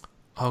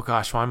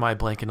gosh, why am I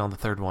blanking on the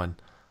third one?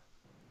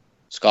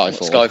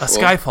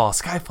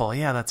 Skyfall.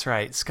 Yeah, that's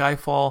right.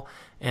 Skyfall,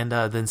 and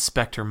then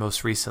Spectre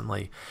most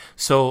recently.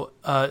 So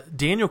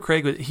Daniel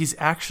Craig, he's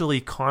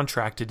actually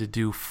contracted to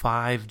do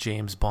 5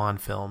 James Bond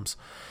films.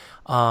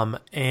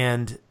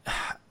 And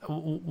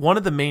one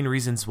of the main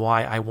reasons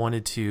why I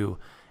wanted to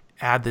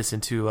add this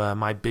into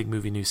my big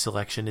movie news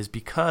selection is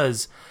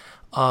because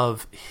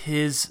of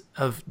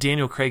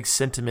Daniel Craig's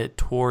sentiment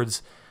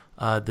towards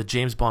the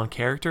James Bond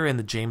character and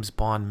the James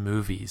Bond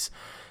movies.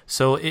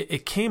 So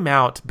it came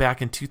out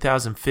back in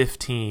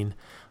 2015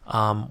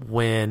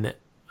 when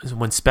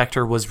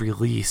Spectre was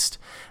released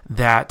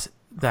that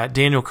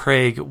Daniel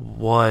Craig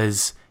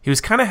was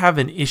kind of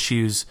having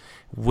issues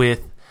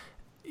with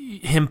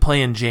him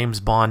playing James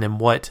Bond and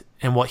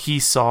what he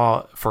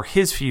saw for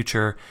his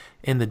future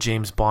in the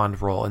James Bond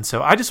role. And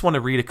so I just want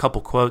to read a couple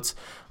quotes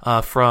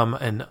from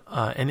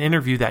an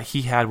interview that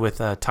he had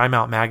with Time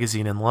Out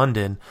magazine in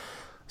London.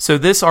 So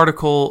this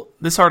article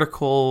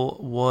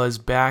was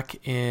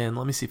back in,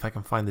 let me see if I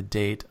can find the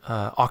date,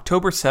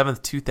 October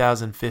 7th,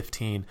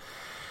 2015.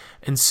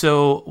 And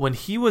so when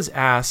he was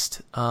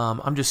asked,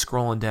 I'm just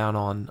scrolling down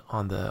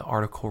on the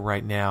article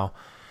right now.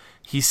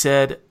 He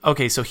said,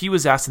 okay, so he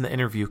was asked in the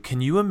interview,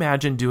 can you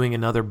imagine doing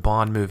another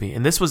Bond movie?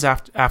 And this was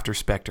after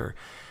Spectre.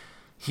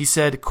 He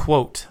said,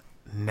 quote,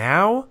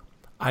 now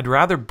I'd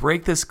rather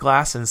break this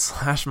glass and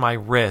slash my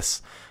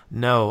wrists.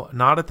 No,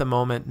 not at the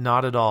moment,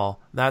 not at all.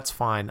 That's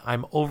fine.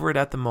 I'm over it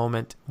at the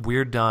moment.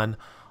 We're done.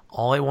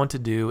 All I want to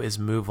do is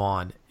move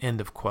on.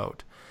 End of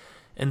quote.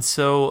 And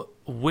so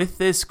with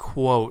this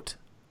quote,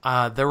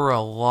 there were a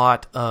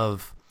lot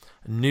of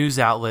news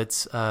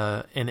outlets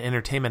and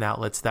entertainment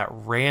outlets that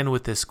ran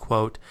with this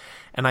quote,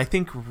 and I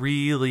think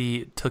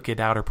really took it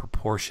out of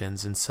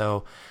proportions. And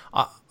so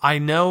I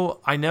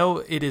know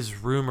it is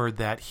rumored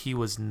that he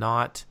was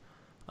not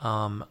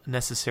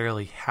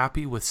necessarily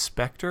happy with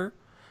Spectre,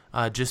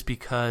 just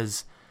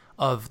because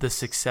of the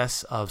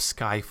success of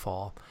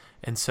Skyfall.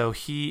 And so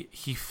he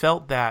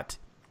felt that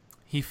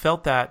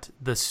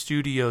the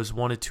studios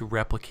wanted to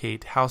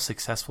replicate how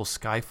successful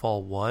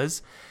Skyfall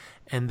was,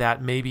 and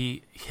that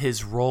maybe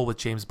his role with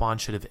James Bond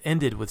should have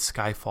ended with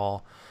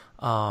Skyfall,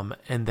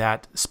 and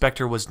that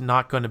Spectre was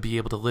not going to be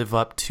able to live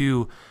up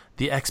to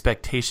the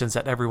expectations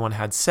that everyone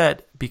had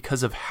set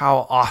because of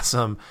how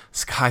awesome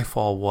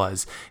Skyfall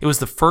was. It was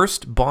the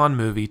first Bond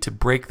movie to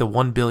break the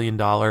 $1 billion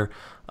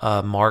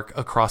mark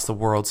across the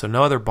world. So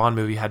no other Bond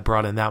movie had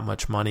brought in that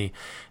much money.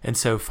 And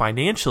so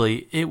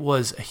financially, it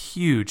was a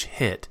huge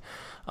hit.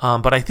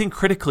 But I think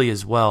critically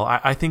as well,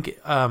 I think,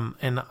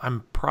 and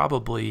I'm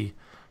probably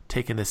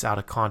taking this out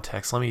of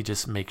context. Let me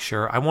just make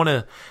sure. I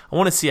want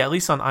to see, at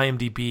least on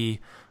IMDb,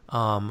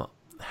 how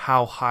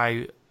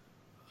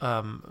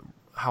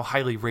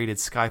highly rated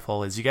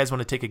Skyfall is. You guys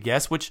want to take a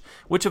guess? Which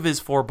of his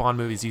 4 Bond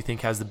movies do you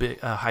think has the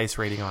highest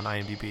rating on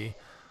IMDb?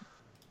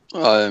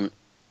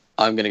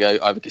 I'm going to go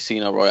either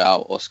Casino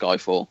Royale or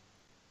Skyfall.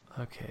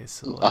 Okay,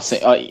 so I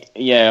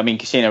think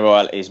Casino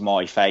Royale is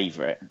my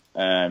favourite.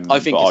 I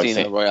think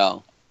Casino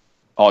Royale.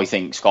 I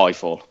think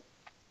Skyfall.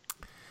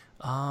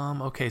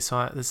 Okay,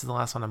 so this is the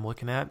last one I'm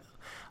looking at.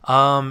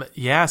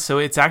 Yeah, so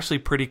it's actually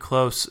pretty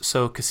close.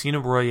 So Casino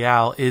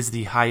Royale is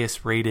the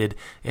highest rated.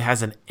 It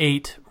has an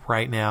 8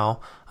 right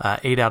now,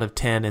 8 out of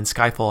 10, and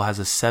Skyfall has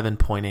a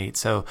 7.8.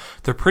 So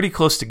they're pretty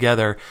close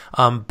together.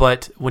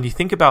 But when you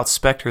think about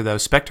Spectre, though,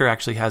 Spectre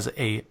actually has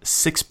a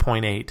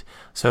 6.8.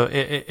 So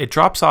it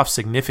drops off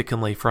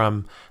significantly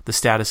from the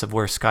status of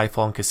where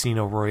Skyfall and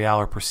Casino Royale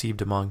are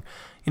perceived among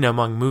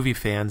movie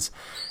fans.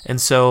 And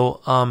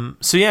so,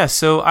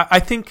 I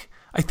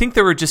think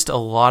there were just a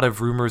lot of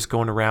rumors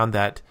going around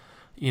that,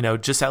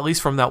 just at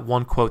least from that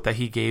one quote that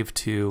he gave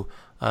to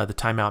the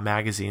Time Out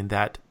magazine,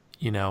 that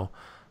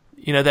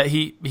that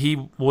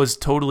he was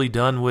totally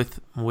done with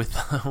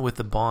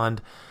the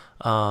Bond,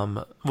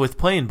 with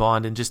playing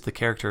Bond and just the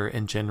character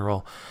in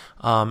general,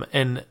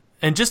 and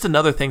just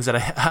another thing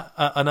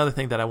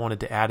that I wanted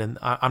to add, and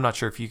I'm not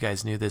sure if you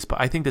guys knew this,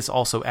 but I think this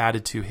also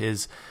added to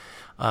his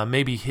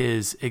maybe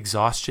his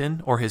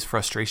exhaustion or his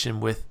frustration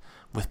with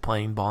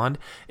playing Bond,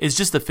 is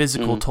just the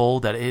physical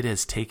toll that it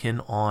has taken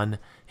on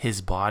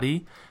his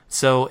body.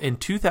 So in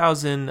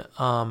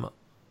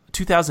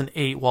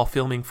 2008, while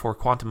filming for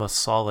Quantum of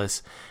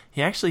Solace,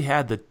 he actually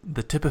had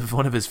the tip of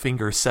one of his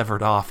fingers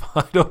severed off.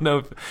 I don't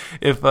know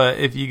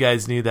if you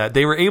guys knew that.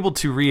 They were able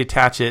to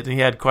reattach it, and he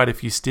had quite a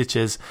few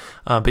stitches.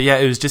 But yeah,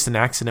 it was just an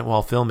accident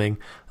while filming.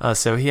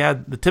 So he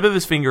had the tip of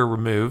his finger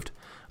removed.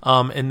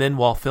 And then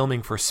while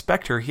filming for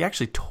Spectre, he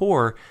actually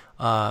tore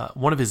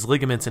one of his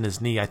ligaments in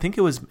his knee. I think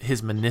it was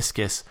his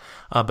meniscus,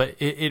 but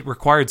it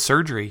required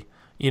surgery.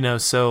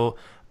 So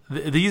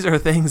these are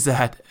things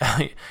that,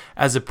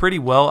 as a pretty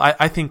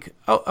I think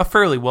a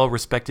fairly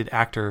well-respected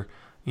actor,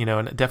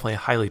 and definitely a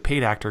highly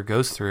paid actor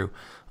goes through.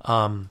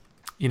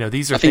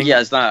 These are. I think he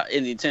has that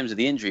in terms of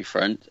the injury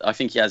front. I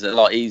think he has it a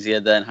lot easier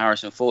than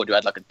Harrison Ford, who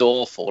had like a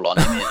door fall on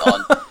him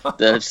on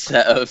the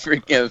set of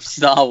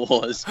Star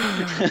Wars.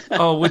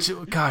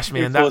 Oh, gosh,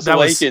 man, that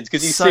was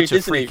he's such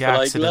a freak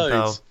accident,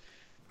 though.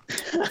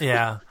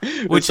 Yeah.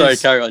 Sorry,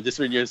 carry on. Just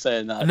when you were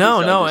saying that.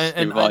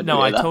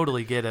 I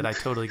totally get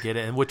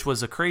it. And which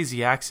was a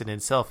crazy accident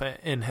itself,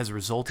 and has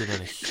resulted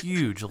in a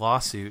huge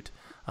lawsuit.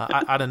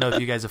 I don't know if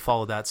you guys have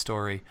followed that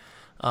story.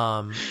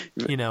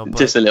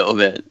 Just a little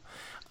bit.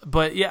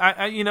 But yeah,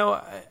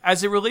 I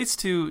as it relates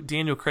to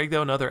Daniel Craig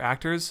though and other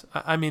actors,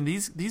 I mean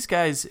these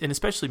guys, and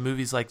especially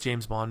movies like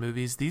James Bond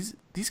movies, these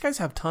guys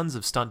have tons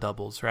of stunt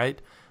doubles,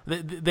 right?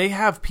 They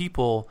have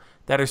people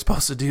that are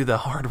supposed to do the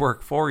hard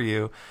work for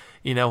you,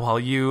 while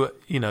you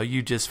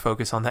just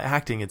focus on the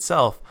acting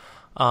itself.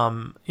 There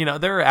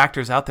are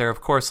actors out there, of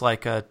course,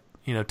 like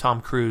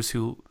Tom Cruise,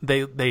 who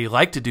they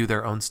like to do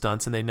their own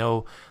stunts, and they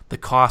know the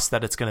cost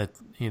that it's going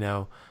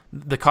to,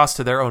 the cost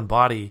to their own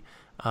body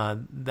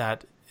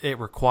that it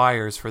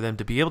requires for them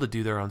to be able to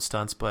do their own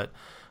stunts. But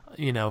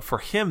for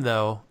him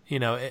though,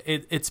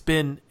 it's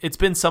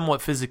been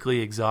somewhat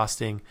physically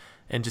exhausting,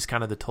 and just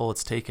kind of the toll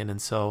it's taken.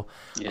 And so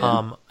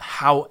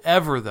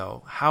however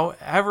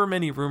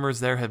many rumors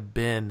there have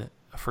been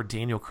for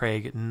Daniel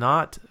Craig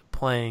not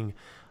playing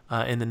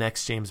in the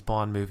next James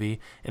Bond movie,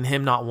 and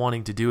him not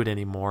wanting to do it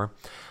anymore,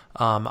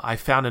 I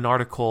found an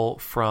article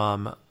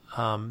from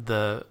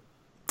the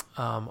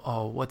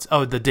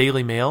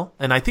Daily Mail,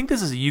 and I think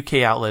this is a UK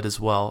outlet as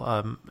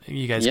well.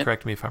 You guys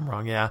correct me if I'm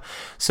wrong. Yeah.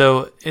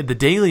 So in the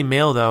Daily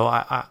Mail, though,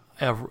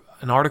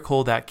 an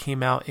article that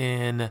came out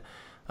in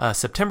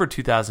September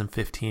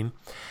 2015.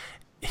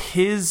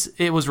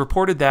 It was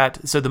reported that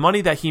the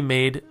money that he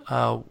made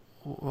for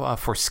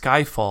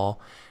Skyfall,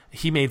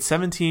 he made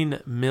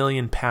 £17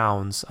 million,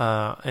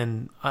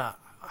 and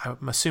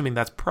I'm assuming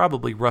that's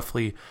probably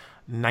roughly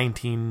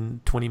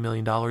 $19-20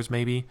 million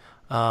maybe.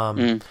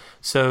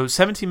 So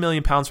 £17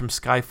 million from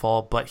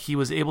Skyfall, but he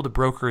was able to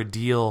broker a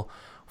deal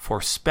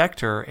for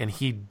Spectre, and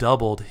he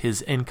doubled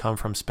his income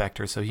from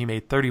Spectre. So he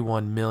made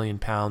 £31 million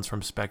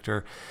from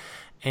Spectre.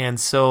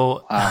 And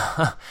so,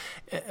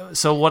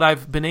 so what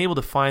I've been able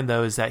to find,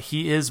 though, is that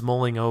he is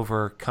mulling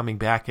over coming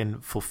back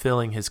and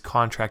fulfilling his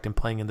contract and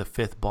playing in the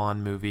 5th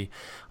Bond movie.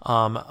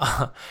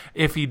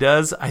 If he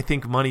does, I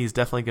think money is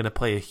definitely going to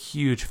play a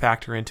huge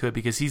factor into it,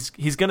 because he's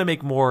going to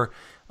make more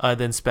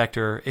than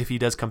Spectre if he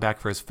does come back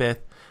for his 5th.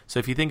 So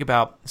if you think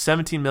about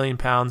 £17 million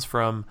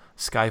from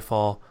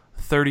Skyfall,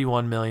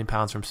 £31 million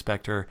from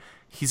Spectre,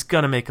 he's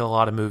going to make a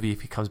lot of movie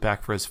if he comes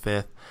back for his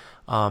 5th.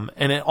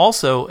 And it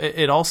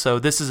also,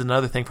 this is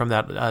another thing from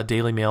that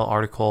Daily Mail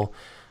article,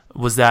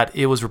 was that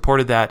it was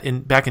reported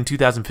that back in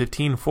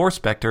 2015 for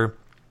Spectre,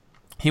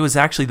 he was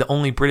actually the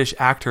only British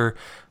actor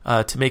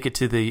to make it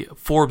to the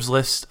Forbes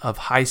list of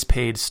highest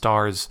paid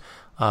stars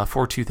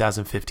for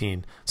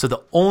 2015. So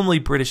the only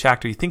British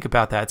actor. You think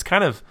about that, it's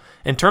kind of,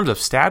 in terms of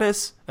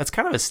status, that's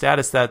kind of a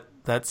status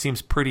that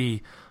seems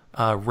pretty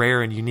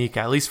rare and unique,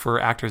 at least for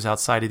actors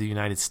outside of the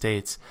United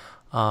States.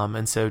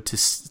 And so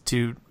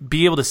to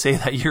be able to say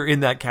that you're in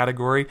that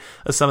category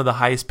of some of the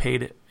highest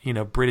paid,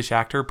 British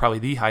actor, probably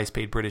the highest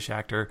paid British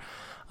actor,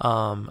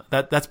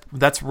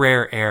 that's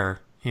rare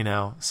air,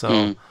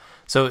 So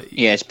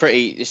yeah,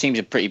 it seems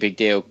a pretty big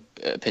deal,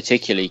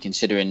 particularly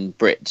considering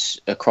Brits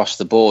across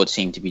the board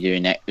seem to be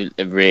doing it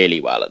really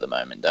well at the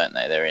moment, don't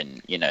they? They're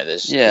in,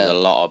 there's a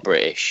lot of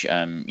British,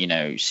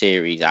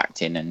 series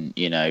acting, and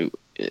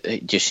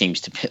it just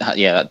seems to be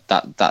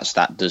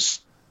that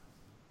does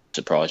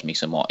surprised me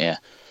somewhat.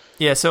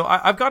 Yeah, so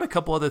I've got a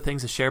couple other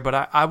things to share,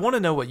 but I want to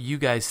know what you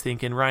guys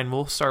think. And Ryan,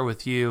 we'll start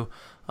with you.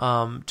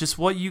 Just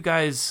what you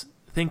guys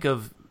think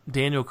of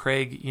Daniel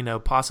Craig,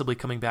 possibly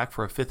coming back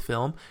for a 5th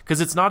film, because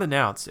it's not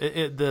announced.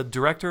 The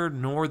director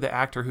nor the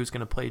actor who's going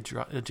to play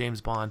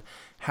James Bond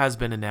has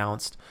been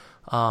announced.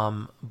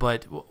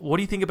 But what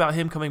do you think about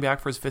him coming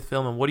back for his 5th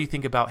film, and what do you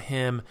think about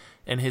him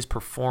and his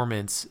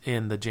performance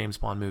in the James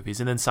Bond movies?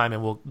 And then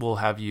Simon, we'll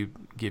have you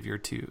give your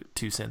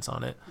two cents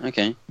on it.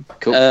 Okay,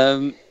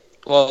 cool.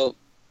 Well,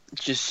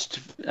 just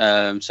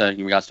so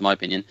in regards to my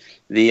opinion,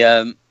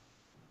 the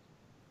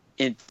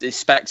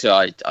Spectre,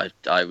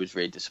 I was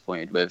really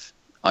disappointed with.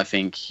 I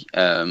think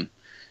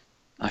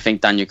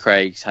Daniel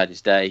Craig's had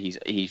his day.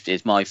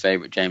 He's my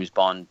favourite James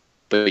Bond.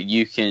 But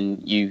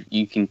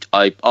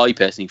I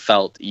personally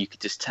felt you could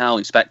just tell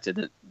in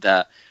Spectre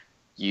that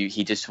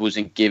he just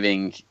wasn't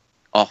giving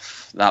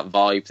off that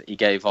vibe that he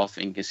gave off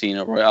in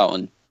Casino Royale,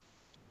 and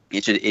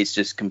it's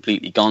just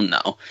completely gone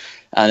now.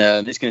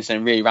 And it's going to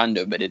sound really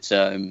random, but it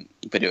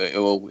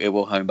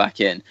will home back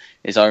in.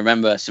 I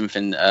remember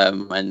something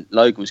when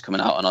Logan was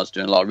coming out, and I was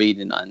doing a lot of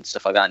reading and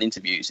stuff like that in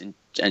interviews,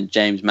 and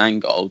James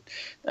Mangold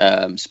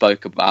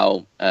spoke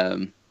about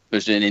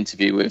was doing an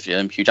interview with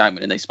Hugh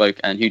Jackman, and they spoke,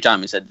 and Hugh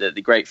Jackman said that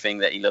the great thing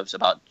that he loves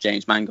about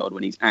James Mangold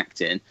when he's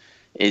acting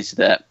is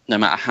that no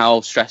matter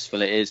how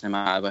stressful it is, no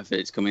matter whether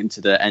it's coming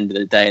to the end of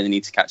the day and they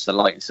need to catch the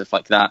light and stuff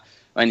like that,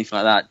 or anything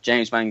like that,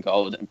 James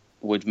Mangold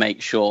would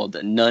make sure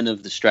that none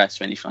of the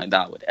stress or anything like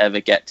that would ever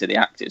get to the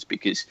actors,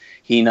 because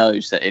he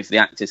knows that if the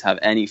actors have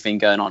anything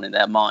going on in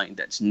their mind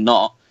that's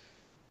not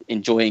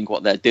enjoying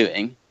what they're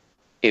doing,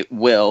 it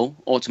will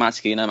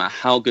automatically, no matter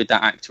how good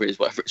that actor is,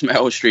 whether it's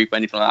Meryl Streep or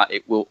anything like that,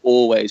 it will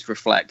always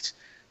reflect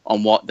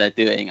on what they're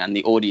doing, and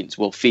the audience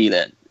will feel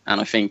it.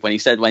 And I think when he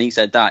said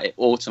that, it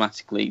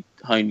automatically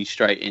honed me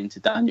straight into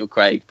Daniel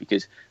Craig,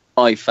 because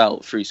I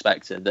felt through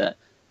Spectre that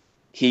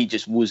he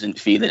just wasn't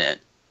feeling it,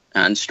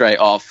 and straight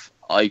off,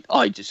 I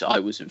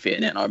wasn't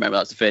feeling it. And I remember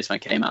that was the first time I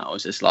came out. I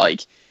was just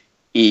like,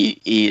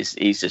 he's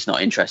just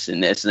not interested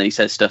in this. And then he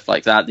says stuff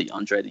like that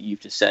Andre, that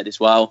you've just said as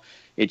well.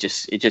 It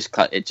just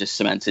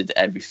cemented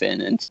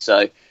everything. And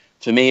so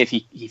for me, if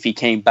he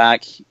came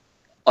back,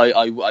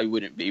 I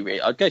wouldn't be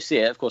really. I'd go see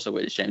it. Of course, I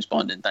would. It's James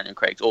Bond and Daniel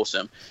Craig's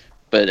awesome,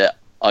 but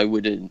I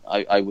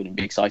wouldn't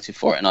be excited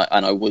for it.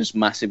 And I was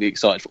massively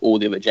excited for all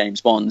the other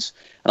James Bonds,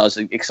 and I was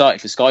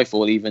excited for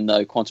Skyfall, even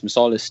though Quantum of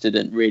Solace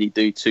didn't really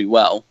do too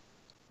well.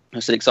 I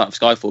was still excited for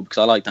Skyfall because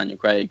I like Daniel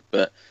Craig,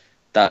 but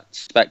that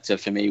Spectre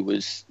for me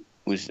was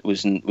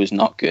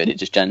not good. It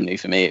just generally,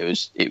 for me, it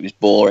was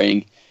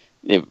boring.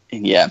 I don't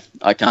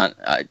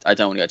want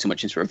to go too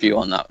much into a review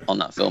on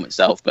that film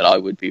itself, but I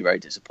would be very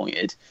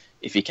disappointed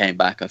if he came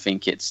back. I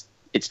think it's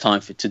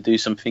time to do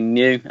something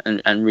new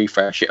and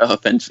refresh it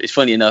up. And it's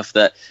funny enough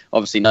that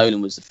obviously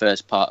Nolan was the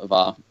first part of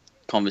our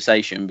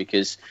conversation,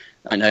 because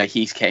I know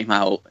he came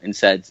out and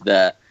said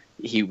that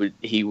he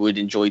would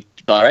enjoy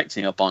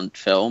directing a Bond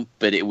film,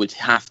 but it would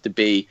have to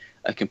be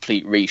a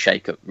complete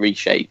reshape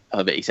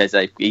of it. He says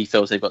that he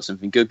feels they've got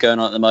something good going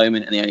on at the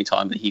moment, and the only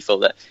time that he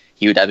felt that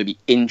he would ever be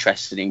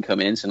interested in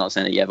coming in, so not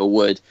saying that he ever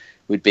would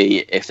be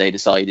if they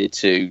decided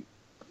to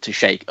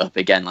shake up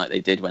again like they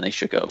did when they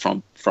shook it up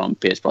from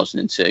Pierce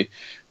Brosnan to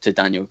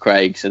Daniel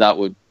Craig. So that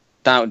would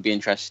be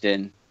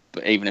interesting,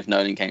 but even if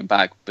Nolan came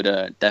back,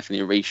 but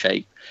definitely a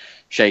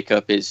shake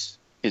up is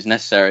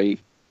necessary.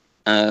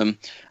 And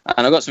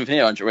I've got something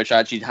here, Andrew, which I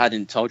actually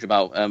hadn't told you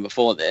about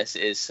before this.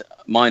 Is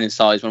one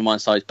of my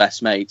side's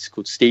best mates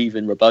called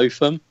Stephen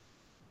Robotham.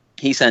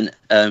 He sent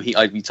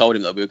we told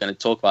him that we were going to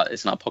talk about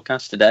this in our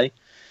podcast today,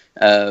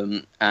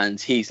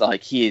 and he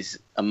is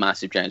a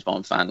massive James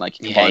Bond fan. Like,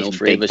 combine all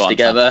three of us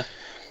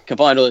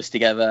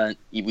together,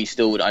 we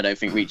still would, I don't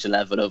think, reach the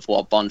level of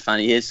what Bond fan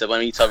he is. So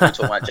when he told me to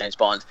talk about James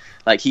Bond,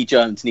 like, he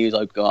jumped and he was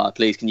like, "God,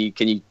 please, can you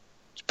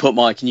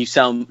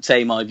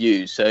say my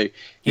views?" So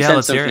he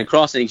sent something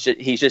across, and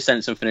he's just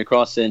sent something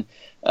across, and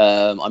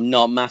I'm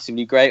not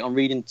massively great on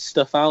reading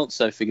stuff out,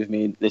 so forgive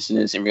me,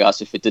 listeners, in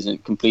regards if it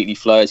doesn't completely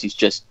flow as he's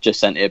just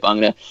sent it, but I'm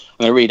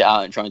gonna read it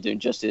out and try and do it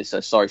justice.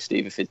 So sorry,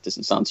 Steve, if it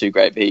doesn't sound too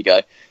great, but here you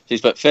go.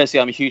 But firstly,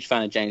 I'm a huge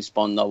fan of James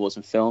Bond novels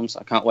and films.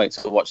 I can't wait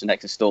to watch the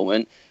next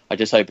installment. I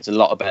just hope it's a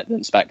lot better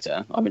than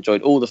Spectre. I've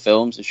enjoyed all the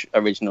films, the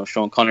original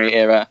Sean Connery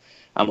era,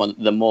 and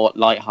the more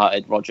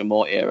light-hearted Roger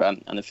Moore era,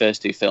 and the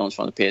first two films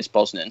from the Pierce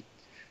Brosnan.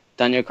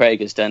 Daniel Craig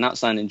has done an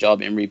outstanding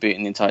job in rebooting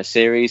the entire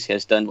series. He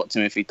has done what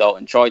Timothy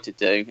Dalton tried to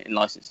do in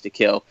License to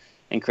Kill,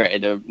 and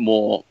created a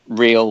more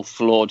real,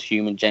 flawed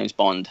human James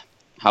Bond.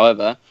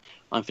 However,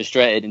 I'm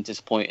frustrated and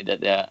disappointed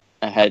that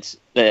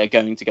they are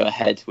going to go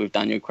ahead with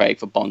Daniel Craig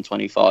for Bond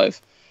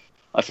 25.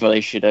 I feel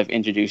they should have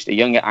introduced a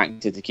younger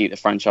actor to keep the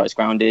franchise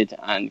grounded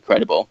and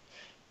credible.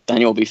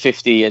 Daniel will be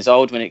 50 years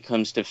old when it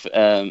comes to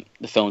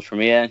the film's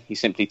premiere. He's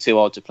simply too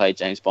old to play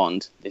James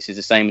Bond. This is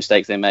the same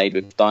mistake they made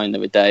with Die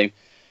Another Day,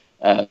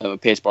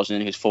 with Pierce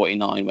Brosnan, who's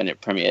 49 when it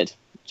premiered.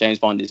 James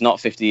Bond is not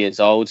 50 years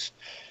old.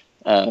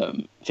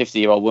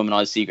 50-year-old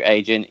womanized secret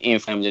agent. Ian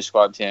Fleming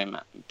described him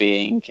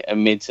being a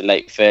mid to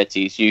late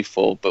 30s,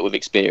 youthful but with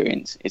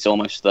experience. It's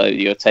almost as though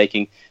you're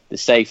taking the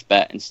safe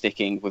bet and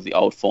sticking with the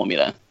old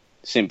formula,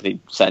 simply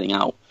setting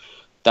out.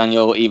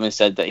 Daniel even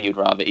said that he would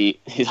rather eat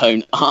his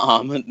own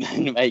arm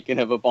than make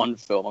another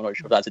Bond film. I'm not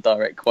sure if that's a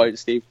direct quote,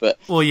 Steve, but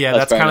well, yeah,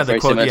 that's kind of the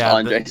quote.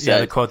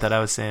 Yeah, the quote that I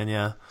was saying.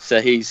 Yeah. So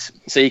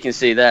you can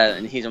see there,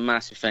 and he's a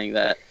massive thing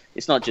that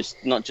it's not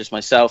just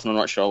myself, and I'm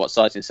not sure what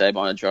side to say,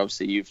 but Andrew,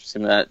 obviously you've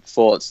similar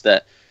thoughts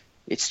that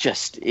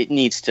it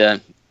needs to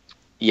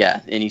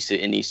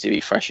be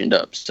freshened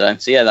up. So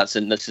yeah, that's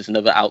just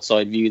another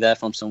outside view there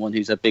from someone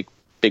who's a big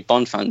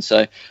Bond fan. So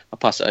I'll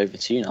pass it over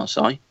to you now,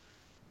 Si.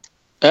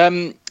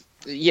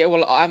 Yeah,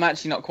 well, I'm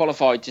actually not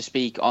qualified to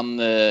speak on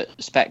the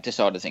Spectre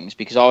side of things,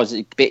 because I was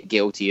a bit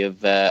guilty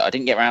of I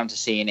didn't get around to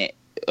seeing it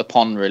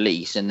upon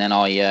release, and then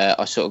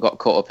I sort of got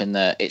caught up in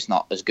it's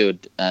not as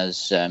good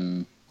as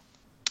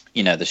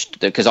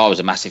because I was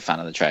a massive fan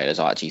of the trailers.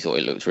 I actually thought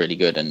it looked really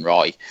good, and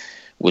Rye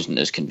wasn't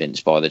as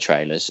convinced by the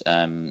trailers.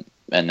 And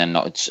then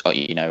I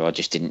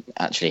just didn't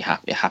actually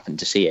happen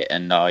to see it,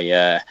 and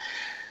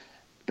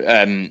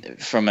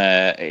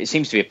it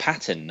seems to be a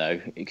pattern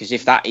though, because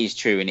if that is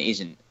true and it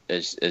isn't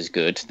as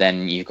good,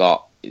 then you've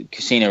got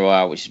Casino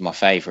Royale, which is my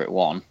favourite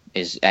one,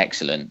 is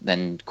excellent.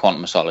 Then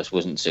Quantum of Solace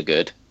wasn't so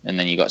good, and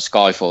then you got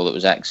Skyfall that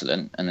was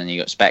excellent, and then you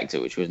got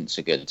Spectre, which wasn't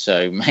so good.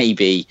 So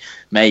maybe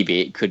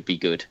it could be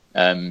good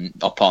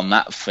upon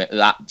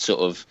that sort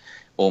of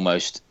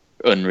almost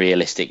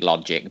unrealistic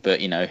logic.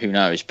 But who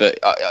knows? But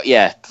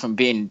yeah, from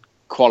being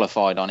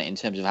qualified on it in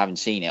terms of having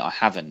seen it, I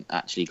haven't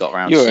actually got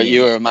around.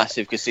 You were a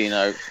massive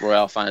Casino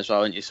Royale fan as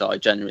well, weren't you? So I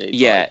generally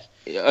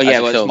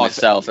film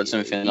itself, that's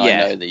something I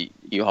know that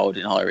you hold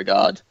in high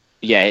regard.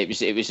 Yeah,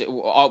 it was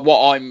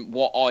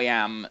what I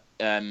am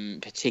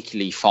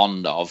particularly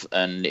fond of,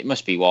 and it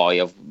must be why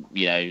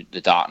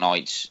The Dark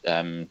Knight's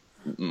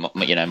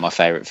my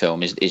favourite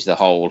film is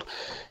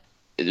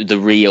the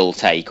real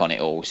take on it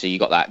all. So you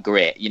got that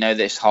grit,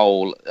 this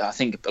whole, I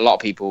think a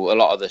lot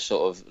of the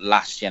sort of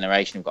last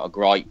generation have got a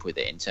gripe with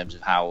it in terms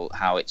of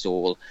how it's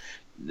all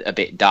a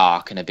bit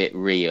dark and a bit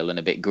real and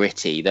a bit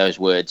gritty. Those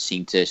words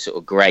seem to sort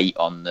of grate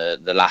on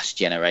the last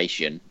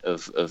generation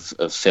of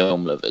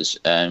film lovers,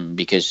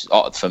 because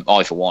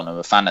I for one am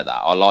a fan of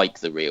that. I like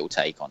the real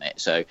take on it.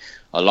 So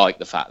I like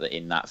the fact that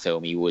in that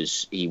film he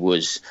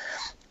wasn't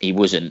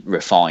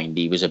refined.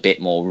 He was a bit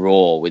more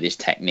raw with his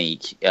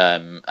technique,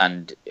 and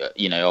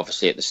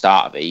obviously at the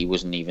start of it he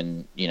wasn't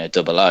even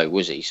 00,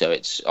 was he? So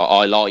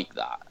I like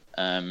that.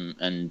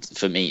 And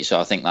for me, so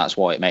I think that's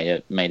why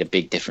it made a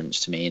big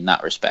difference to me in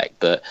that respect.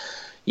 But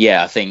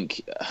yeah, I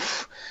think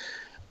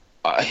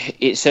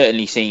it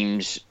certainly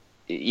seems,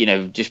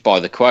 just by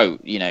the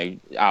quote,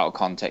 out of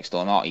context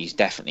or not, he's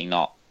definitely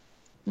not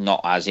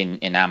as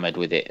enamored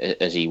with it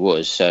as he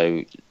was.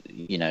 So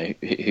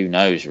who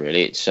knows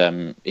really? It's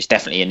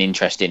definitely an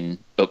interesting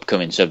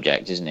upcoming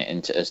subject, isn't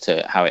it? As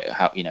to how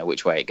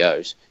which way it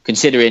goes.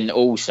 Considering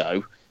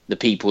also the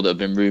people that have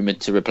been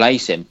rumored to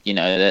replace him,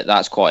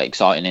 that's quite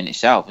exciting in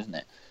itself, isn't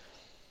it?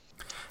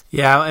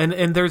 Yeah,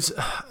 and there's,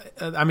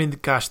 I mean,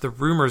 gosh, the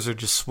rumors are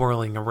just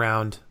swirling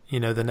around,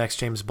 the next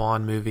James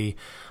Bond movie,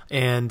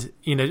 and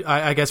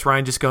I guess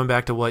Ryan, just going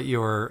back to what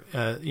your,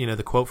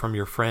 the quote from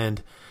your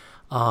friend,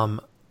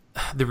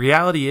 the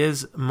reality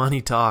is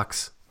money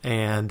talks,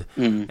 and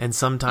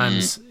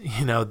sometimes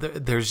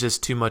there's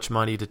just too much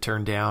money to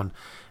turn down,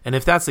 and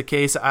if that's the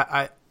case,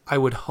 I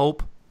would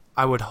hope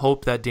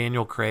that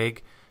Daniel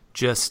Craig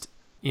just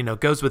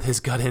goes with his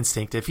gut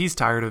instinct. If he's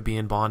tired of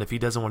being Bond, if he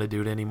doesn't want to do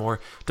it anymore,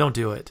 don't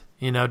do it.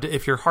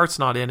 If your heart's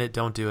not in it,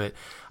 don't do it.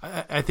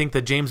 I think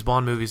the James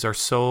Bond movies are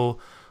so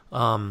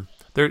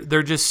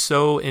they're just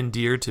so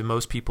endeared to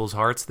most people's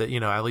hearts that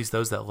at least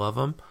those that love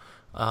them,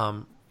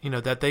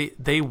 that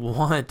they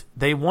want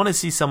to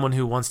see someone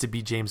who wants to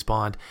be James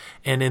Bond.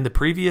 And in the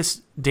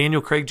previous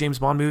Daniel Craig James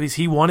Bond movies,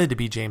 he wanted to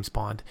be James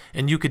Bond,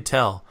 and you could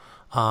tell.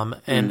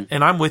 And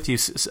I'm with you.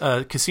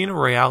 Casino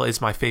Royale is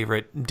my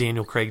favorite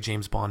Daniel Craig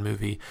James Bond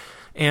movie,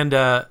 and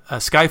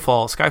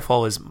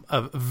Skyfall is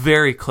a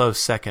very close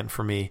second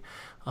for me.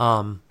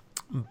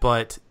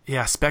 But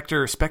yeah,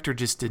 Spectre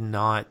just did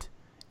not.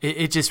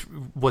 It just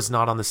was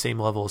not on the same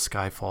level as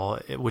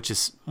Skyfall, which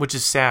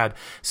is sad.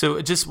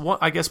 So just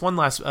one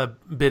last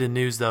bit of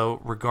news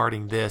though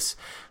regarding this.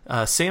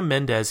 Sam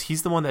Mendes,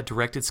 he's the one that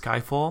directed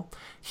Skyfall.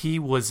 He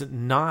was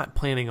not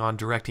planning on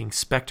directing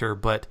Spectre,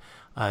 but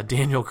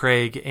Daniel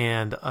Craig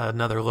and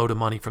another load of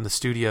money from the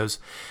studios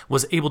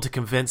was able to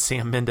convince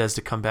Sam Mendes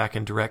to come back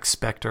and direct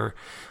Spectre.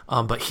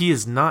 But he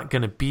is not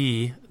going to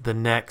be the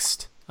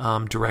next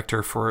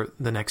director for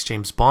the next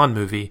James Bond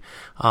movie.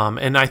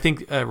 And I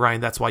think,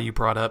 Ryan, that's why you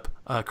brought up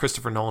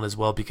Christopher Nolan as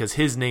well, because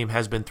his name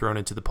has been thrown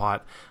into the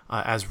pot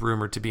as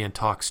rumored to be in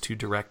talks to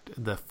direct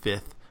the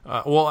fifth.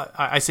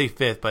 I say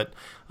fifth, but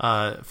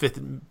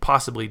fifth,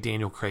 possibly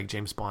Daniel Craig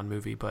James Bond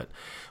movie. But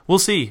we'll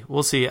see.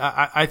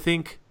 I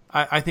think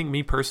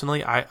me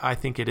personally, I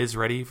think it is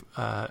ready.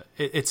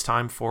 It's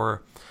time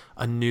for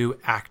a new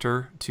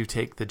actor to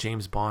take the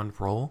James Bond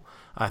role.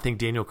 I think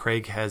Daniel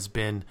Craig has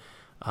been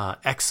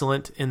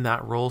excellent in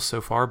that role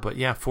so far. But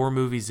yeah, 4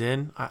 movies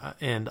in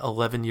and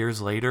 11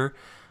 years later,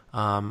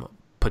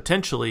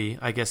 potentially,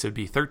 I guess it would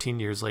be 13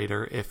 years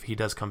later if he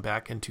does come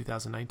back in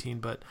 2019.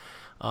 But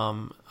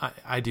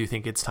I do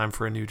think it's time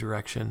for a new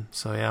direction.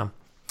 So yeah.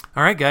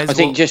 All right, guys. I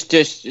think just to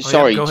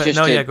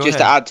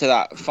add to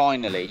that,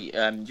 finally,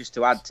 I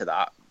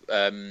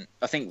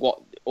think what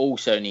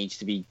also needs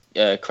to be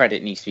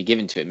credit needs to be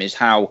given to him is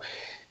how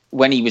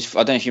when he was, I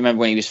don't know if you remember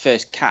when he was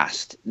first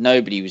cast,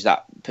 nobody was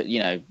that,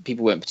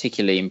 people weren't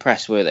particularly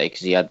impressed, were they?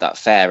 Because he had that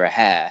fairer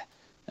hair,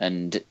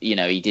 and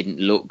he didn't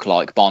look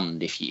like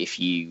Bond if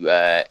you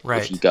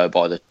go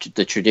by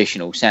the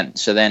traditional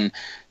sense. So then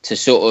to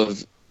sort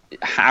of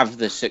have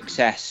the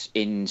success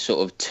in sort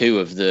of 2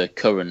 of the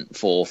current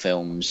 4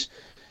 films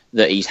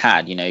that he's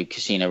had,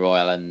 Casino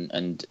Royale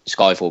and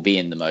Skyfall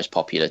being the most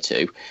popular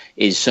 2,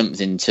 is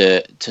something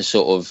to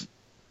sort of,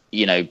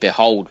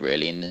 behold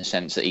really, in the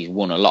sense that he's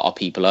won a lot of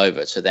people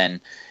over. So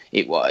then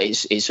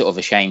it's sort of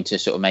a shame to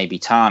sort of maybe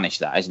tarnish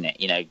that, isn't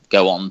it?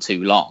 Go on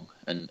too long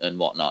and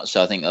whatnot.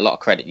 So I think a lot of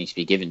credit needs to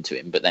be given to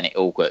him, but then it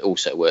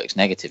also works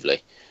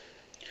negatively.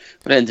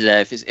 But at the end of the day,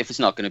 if it's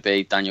not going to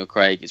be Daniel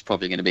Craig, it's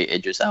probably going to be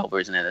Idris Elba,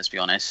 isn't it? Let's be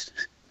honest.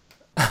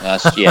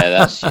 That's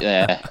that's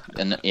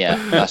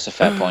a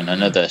fair point.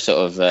 Another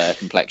sort of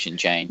complexion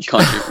change.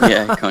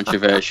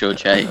 Controversial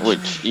change.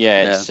 Which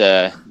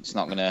it's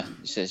not gonna.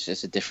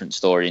 It's a different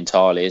story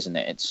entirely, isn't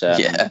it? It's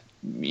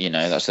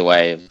that's the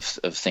way of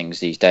things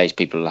these days.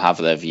 People have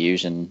their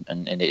views, and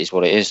it is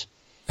what it is.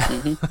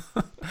 Mm-hmm.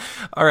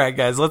 All right,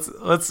 guys,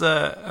 let's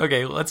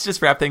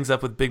just wrap things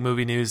up with big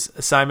movie news.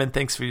 Simon,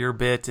 thanks for your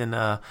bit,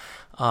 and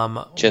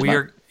Cheers,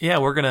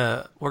 we're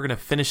gonna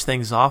finish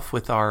things off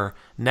with our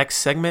next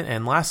segment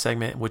and last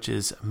segment, which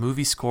is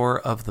movie score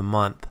of the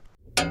month.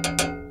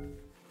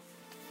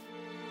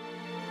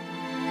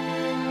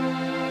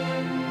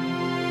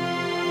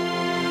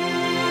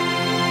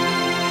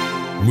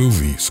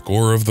 Movie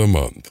score of the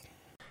month.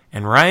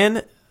 And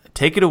Ryan,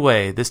 take it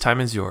away. This time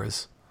is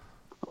yours.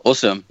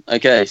 Awesome.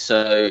 Okay,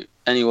 so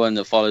anyone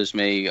that follows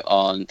me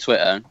on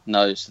Twitter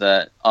knows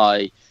that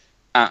I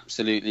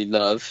absolutely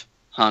love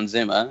Hans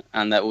Zimmer,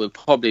 and that would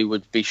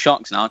be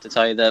shocked now to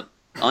tell you that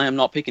I am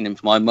not picking him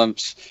for my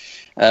month's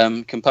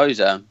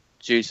composer,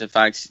 due to the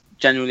fact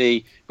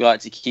generally we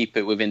like to keep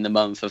it within the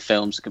month of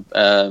films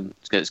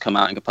that's come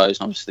out and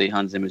composed. Obviously,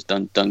 Hans Zimmer's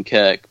done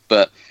Dunkirk,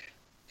 but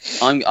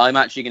I'm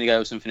actually going to go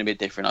with something a bit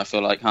different. I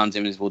feel like Hans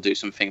Zimmer will do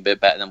something a bit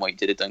better than what he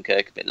did at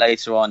Dunkirk a bit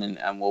later on,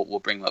 and we'll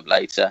bring him up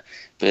later.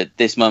 But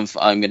this month,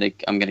 I'm gonna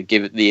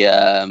give it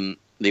the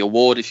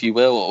award, if you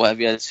will, or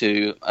whatever,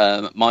 to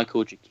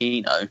Michael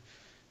Giacchino,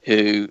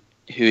 who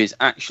is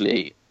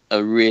actually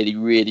a really,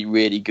 really,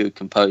 really good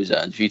composer.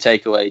 And if you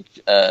take away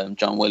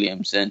John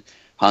Williams and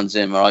Hans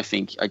Zimmer, I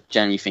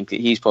generally think that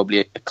he's probably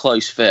a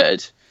close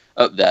third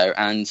up there,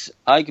 and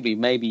arguably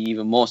maybe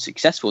even more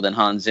successful than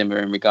Hans Zimmer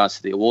in regards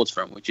to the awards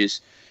front, which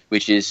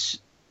is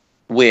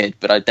weird,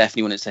 but I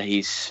definitely wouldn't say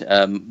he's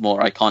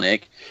more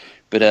iconic.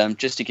 But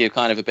just to give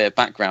kind of a bit of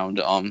background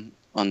on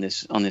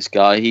this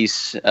guy,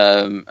 he's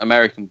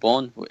American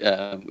born,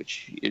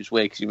 which is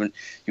weird because you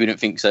wouldn't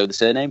think so with the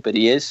surname, but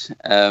he is,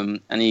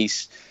 and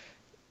he's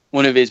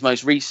one of his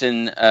most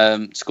recent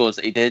scores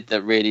that he did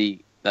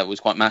that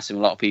was quite massive. A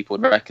lot of people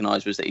would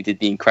recognise was that he did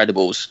The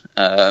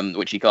Incredibles,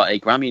 which he got a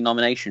Grammy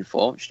nomination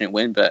for, which he didn't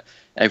win, but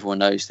everyone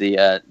knows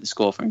the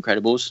score for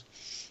Incredibles.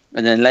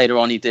 And then later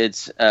on, he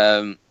did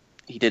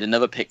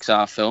another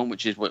Pixar film,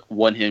 which is what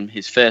won him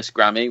his first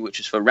Grammy, which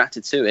is for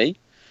Ratatouille,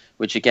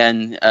 which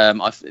again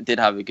did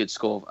have a good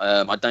score.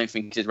 I don't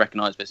think it's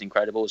recognised as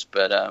Incredibles,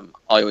 but I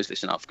always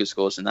listen out for good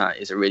scores, and that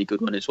is a really good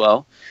one as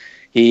well.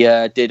 He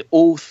did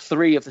all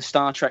three of the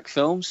Star Trek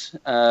films,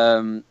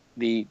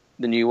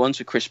 the new ones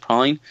with Chris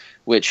Pine,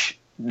 which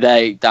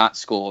that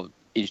score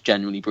is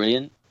genuinely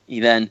brilliant. He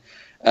then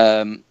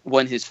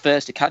won his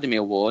first Academy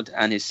Award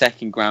and his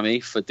second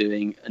Grammy for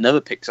doing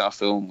another Pixar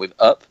film with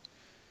Up.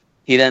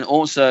 He then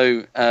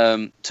also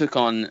took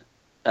on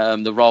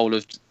the role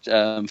of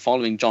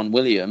following John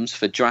Williams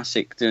for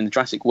doing the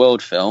Jurassic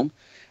World film,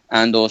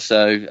 and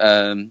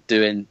also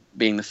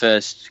being the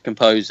first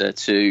composer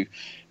to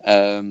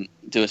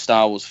do a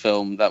Star Wars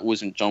film that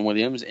wasn't John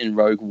Williams in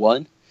Rogue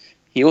One.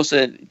 He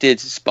also did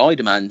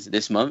Spider-Man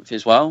this month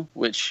as well,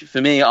 which for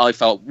me I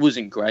felt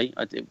wasn't great.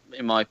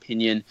 In my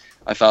opinion,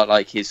 I felt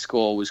like his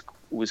score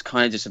was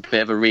kind of just a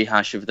bit of a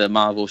rehash of the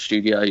Marvel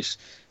Studios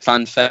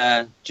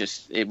fanfare.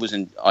 It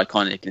wasn't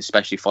iconic,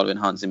 especially following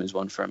Hans Zimmer's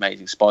one for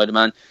Amazing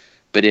Spider-Man.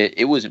 But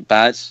it wasn't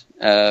bad.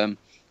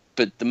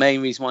 But the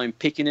main reason why I'm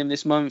picking him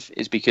this month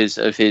is because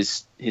of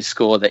his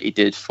score that he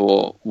did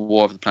for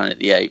War of the Planet of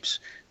the Apes.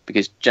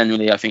 Because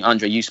generally, I think,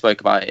 Andre, you spoke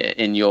about it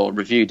in your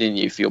review, didn't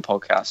you, for your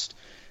podcast?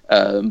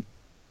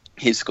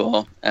 His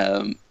score.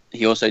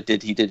 He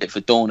did it for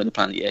Dawn of the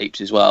Planet of the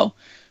Apes as well.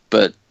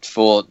 But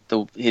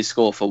his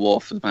score for War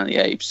for the Planet of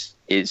the Apes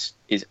is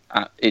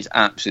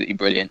absolutely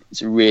brilliant.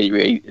 It's a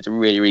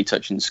really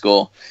touching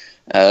score.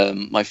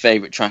 My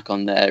favourite track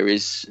on there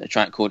is a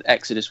track called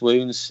Exodus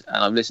Wounds, and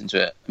I've listened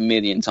to it a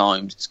million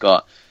times. It's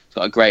got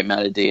a great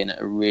melody and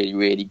a really,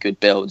 really good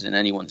build. And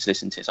anyone that's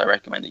listened to this, I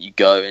recommend that you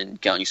go and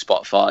get on your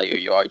Spotify or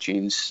your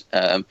iTunes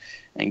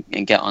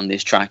and get on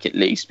this track at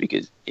least,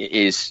 because it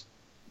is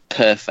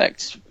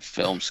perfect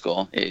film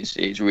score. It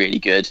is really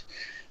good.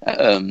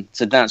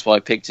 So that's why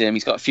I picked him.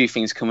 He's got a few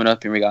things coming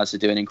up in regards to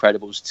doing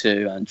Incredibles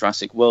 2 and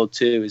Jurassic World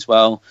 2 as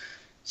well.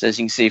 So as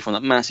you can see from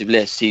that massive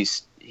list,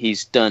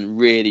 he's done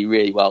really,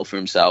 really well for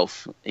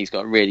himself. He's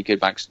got a really good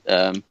back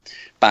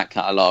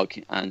catalogue,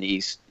 and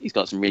he's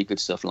got some really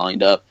good stuff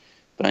lined up.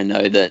 But I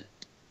know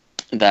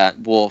that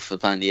War for the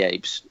Planet of the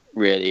Apes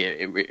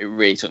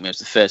really took me. It was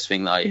the first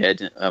thing that I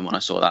heard when I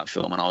saw that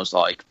film, and I was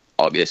like,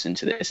 I'll be listening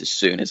to this as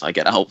soon as I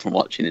get out from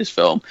watching this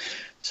film.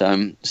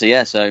 So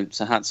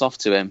hats off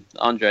to him.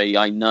 Andre,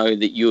 I know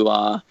that you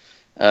are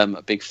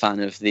a big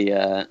fan of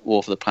the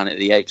War for the Planet of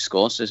the Apes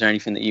score. So is there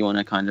anything that you want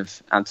to kind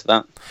of add to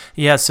that?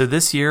 Yeah, so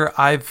this year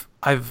I've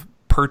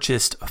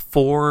purchased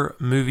 4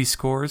 movie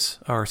scores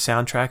or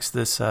soundtracks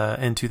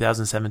in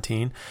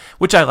 2017,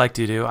 which I like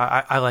to do.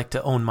 I like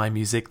to own my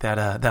music that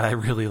I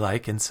really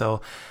like, and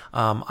so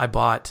I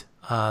bought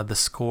the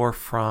score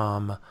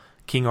from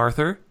King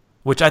Arthur,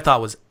 which I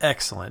thought was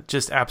excellent,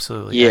 just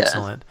absolutely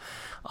excellent.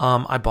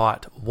 I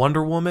bought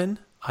Wonder Woman,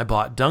 I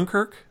bought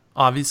Dunkirk,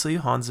 obviously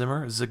Hans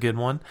Zimmer is a good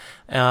one,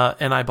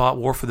 and I bought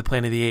War for the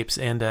Planet of the Apes.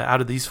 And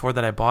out of these 4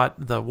 that I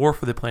bought, the War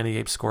for the Planet of the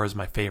Apes score is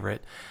my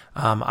favorite.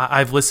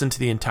 I've listened to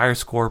the entire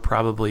score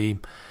probably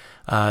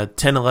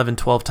 10, 11,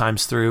 12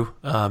 times through.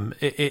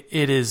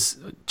 It is,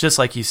 just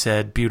like you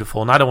said,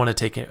 beautiful. And I don't want to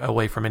take it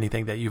away from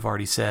anything that you've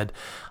already said,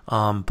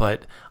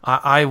 but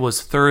I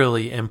was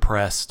thoroughly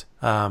impressed.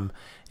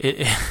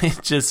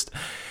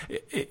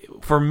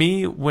 For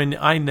me, when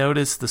I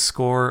notice the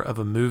score of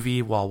a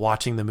movie while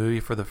watching the movie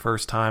for the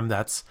first time,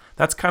 that's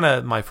kind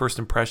of my first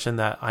impression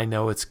that I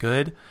know it's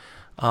good.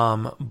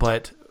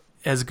 But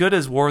as good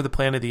as War of the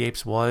Planet of the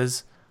Apes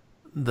was,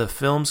 the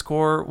film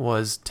score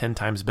was 10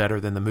 times better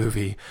than the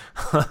movie.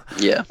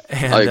 Yeah,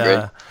 and, I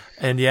agree.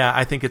 And yeah,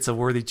 I think it's a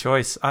worthy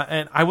choice.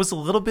 And I was a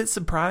little bit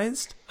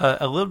surprised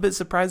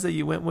that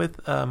you went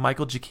with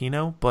Michael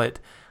Giacchino, but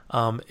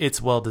it's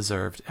well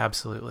deserved,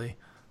 absolutely.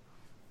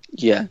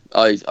 Yeah,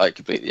 I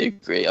completely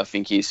agree. I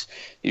think he's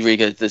really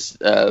good. This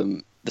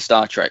the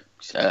Star Trek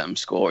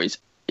score is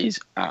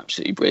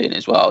absolutely brilliant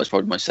as well. It's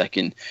probably my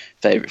second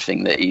favorite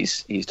thing that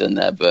he's done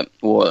there. But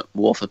War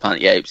for the Planet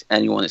of the Apes,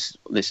 anyone that's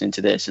listening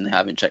to this and they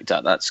haven't checked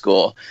out that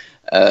score,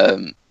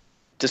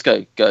 just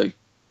go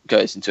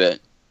listen to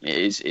it.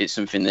 It's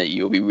something that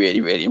you'll be really,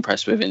 really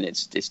impressed with, and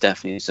it's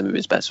definitely some of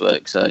his best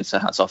work. So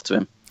hats off to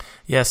him.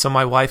 Yeah, so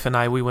my wife and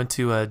I, we went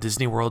to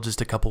Disney World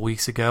just a couple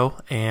weeks ago,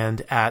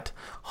 and at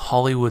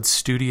Hollywood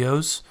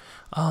Studios,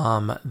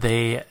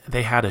 they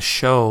had a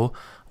show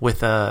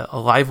with a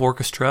live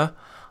orchestra,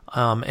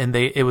 and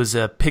it was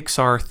a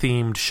Pixar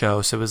themed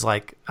show, so it was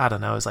like, I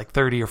don't know, it was like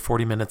 30 or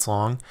 40 minutes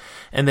long,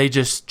 and they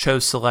just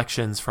chose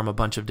selections from a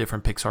bunch of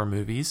different Pixar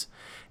movies,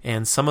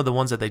 and some of the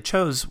ones that they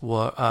chose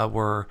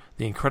were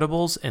The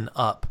Incredibles and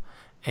Up,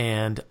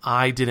 and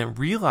I didn't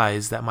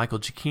realize that Michael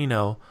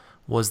Giacchino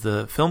was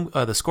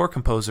the score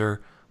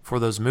composer for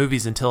those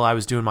movies until I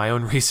was doing my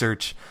own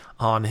research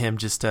on him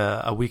just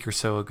a week or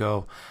so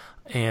ago,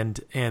 and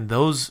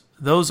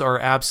those are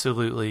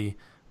absolutely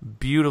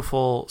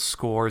beautiful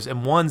scores,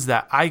 and ones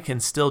that I can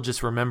still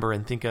just remember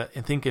and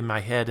think in my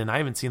head, and I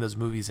haven't seen those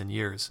movies in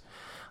years.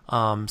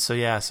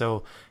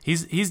 So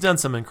he's done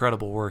some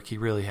incredible work. He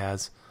really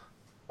has.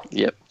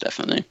 Yep,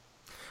 definitely.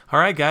 All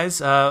right,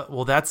 guys.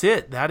 Well, that's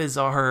it. That is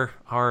our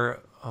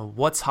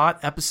What's Hot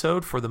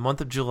episode for the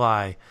month of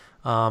July.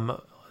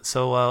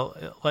 So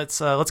let's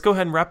go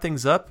ahead and wrap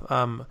things up.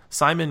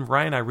 Simon,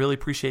 Ryan, I really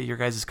appreciate your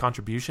guys'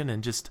 contribution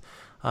and just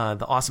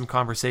the awesome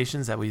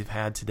conversations that we've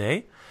had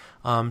today.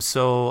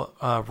 So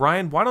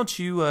Ryan, why don't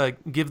you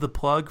give the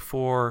plug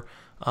for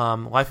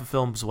Life of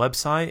Film's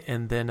website,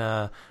 and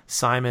then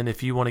Simon,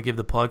 if you want to give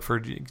the plug for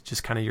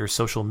just kind of your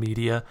social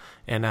media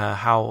and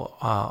how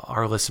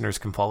our listeners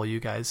can follow you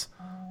guys.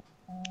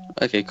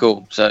 Okay,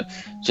 cool. So,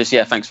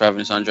 thanks for having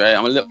us, Andre.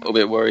 I'm a little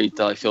bit worried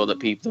that I feel that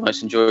the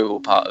most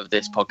enjoyable part of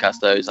this podcast,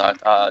 though, is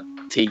our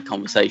tea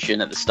conversation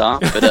at the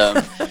start. But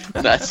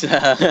that's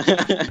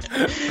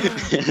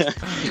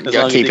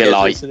gotta keep it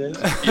light.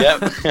 Yep.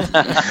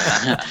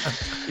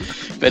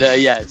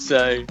 But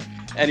so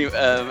anyway,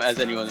 as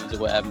anyone is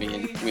aware,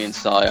 me and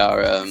Sai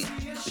are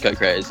the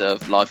co-creators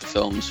of Life of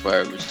Films,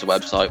 where it's a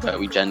website where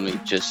we generally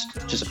just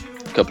a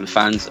couple of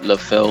fans that love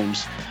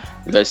films.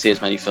 We go see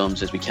as many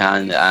films as we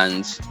can,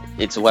 and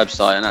it's a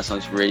website, and that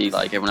sounds really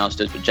like everyone else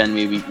does, but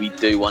generally we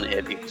do want to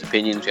hear people's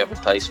opinions. We have a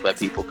place where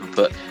people can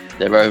put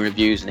their own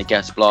reviews in a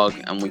guest blog,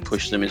 and we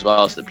push them as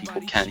well so that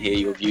people can hear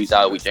your views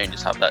out. We don't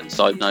just have that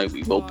side note,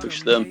 we will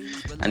push them.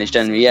 And it's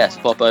generally, so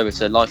pop over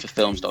to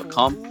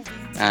lifeoffilms.com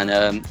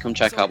and come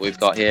check out what we've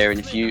got here. And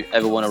if you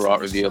ever want to write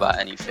a review about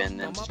anything,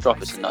 then just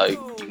drop us a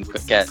note. You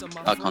can get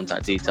our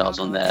contact details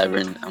on there,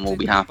 and we'll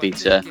be happy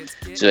to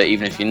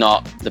even if you're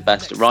not the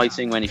best at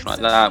writing or anything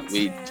like that,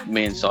 me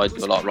and Sai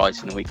do a lot of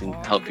writing, and we can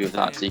help you with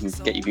that so you can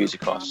get your views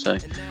across. So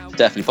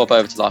definitely pop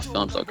over to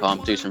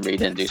lifeoffilms.com, do some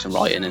reading, do some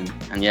writing, and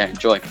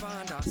enjoy.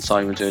 And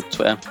Sai, we'll do it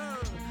Twitter.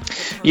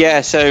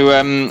 Yeah,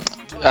 so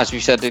as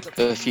we've said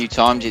a few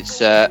times,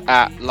 it's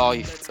at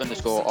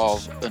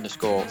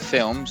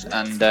life_of_films,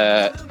 and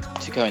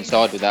to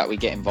coincide with that, we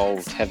get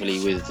involved heavily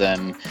with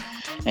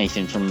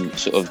anything from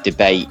sort of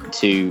debate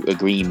to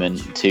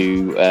agreement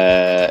to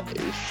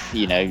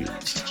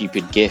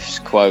stupid gifs,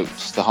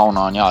 quotes, the whole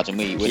 9 yards. And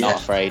we're not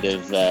afraid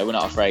of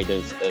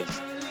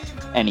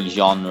any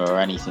genre or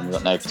anything. We've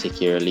got no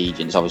particular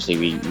allegiance. Obviously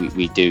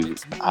we do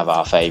have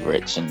our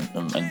favourites, and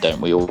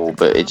don't we all,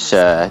 but it's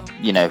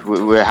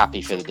we're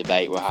happy for the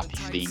debate, we're happy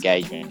for the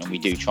engagement, and we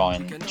do try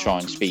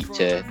and speak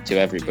to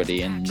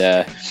everybody, and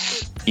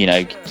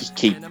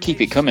keep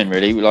it coming,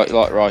 really. Like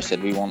Rai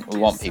said, we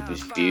want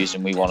people's views,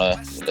 and we want to,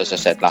 as I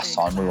said last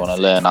time, we want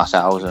to learn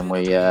ourselves, and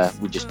we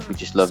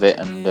just love it,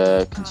 and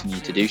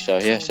continue to do so.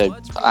 So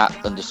at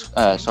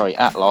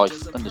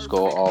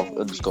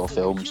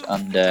life_of_films,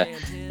 and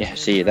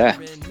see you there.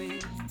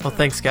 Well,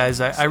 thanks,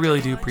 guys. I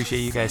really do appreciate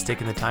you guys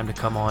taking the time to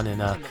come on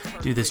and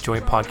do this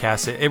joint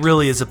podcast. It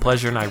really is a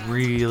pleasure, and I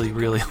really,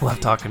 really love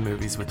talking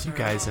movies with you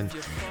guys. And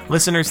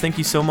listeners, thank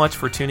you so much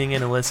for tuning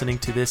in and listening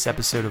to this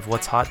episode of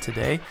What's Hot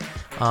Today.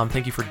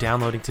 Thank you for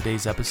downloading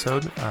today's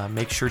episode.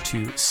 Make sure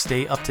to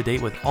stay up to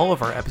date with all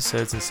of our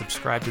episodes and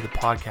subscribe to the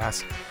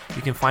podcast.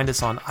 You can find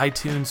us on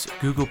iTunes,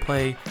 Google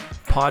Play,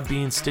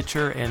 Podbean,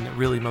 Stitcher, and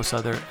really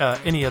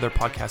any other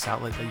podcast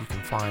outlet that you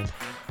can find.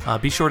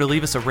 Be sure to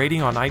leave us a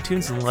rating on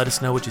iTunes and let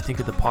us know what you think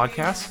of the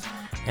podcast.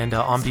 And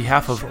on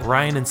behalf of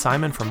Ryan and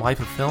Simon from Life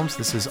of Films,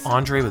 this is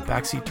Andre with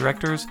Backseat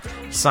Directors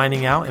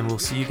signing out, and we'll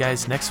see you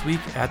guys next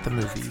week at the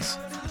movies.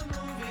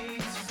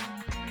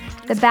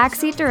 The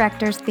Backseat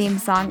Directors theme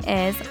song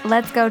is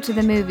Let's Go to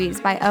the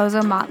Movies by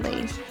Ozo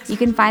Motley. You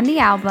can find the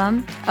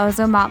album,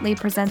 Ozo Motley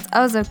Presents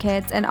Ozo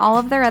Kids, and all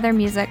of their other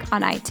music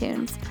on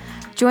iTunes.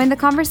 Join the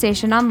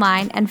conversation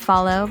online and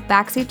follow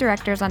Backseat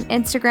Directors on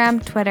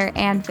Instagram, Twitter,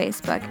 and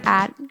Facebook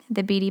at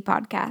The BD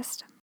Podcast.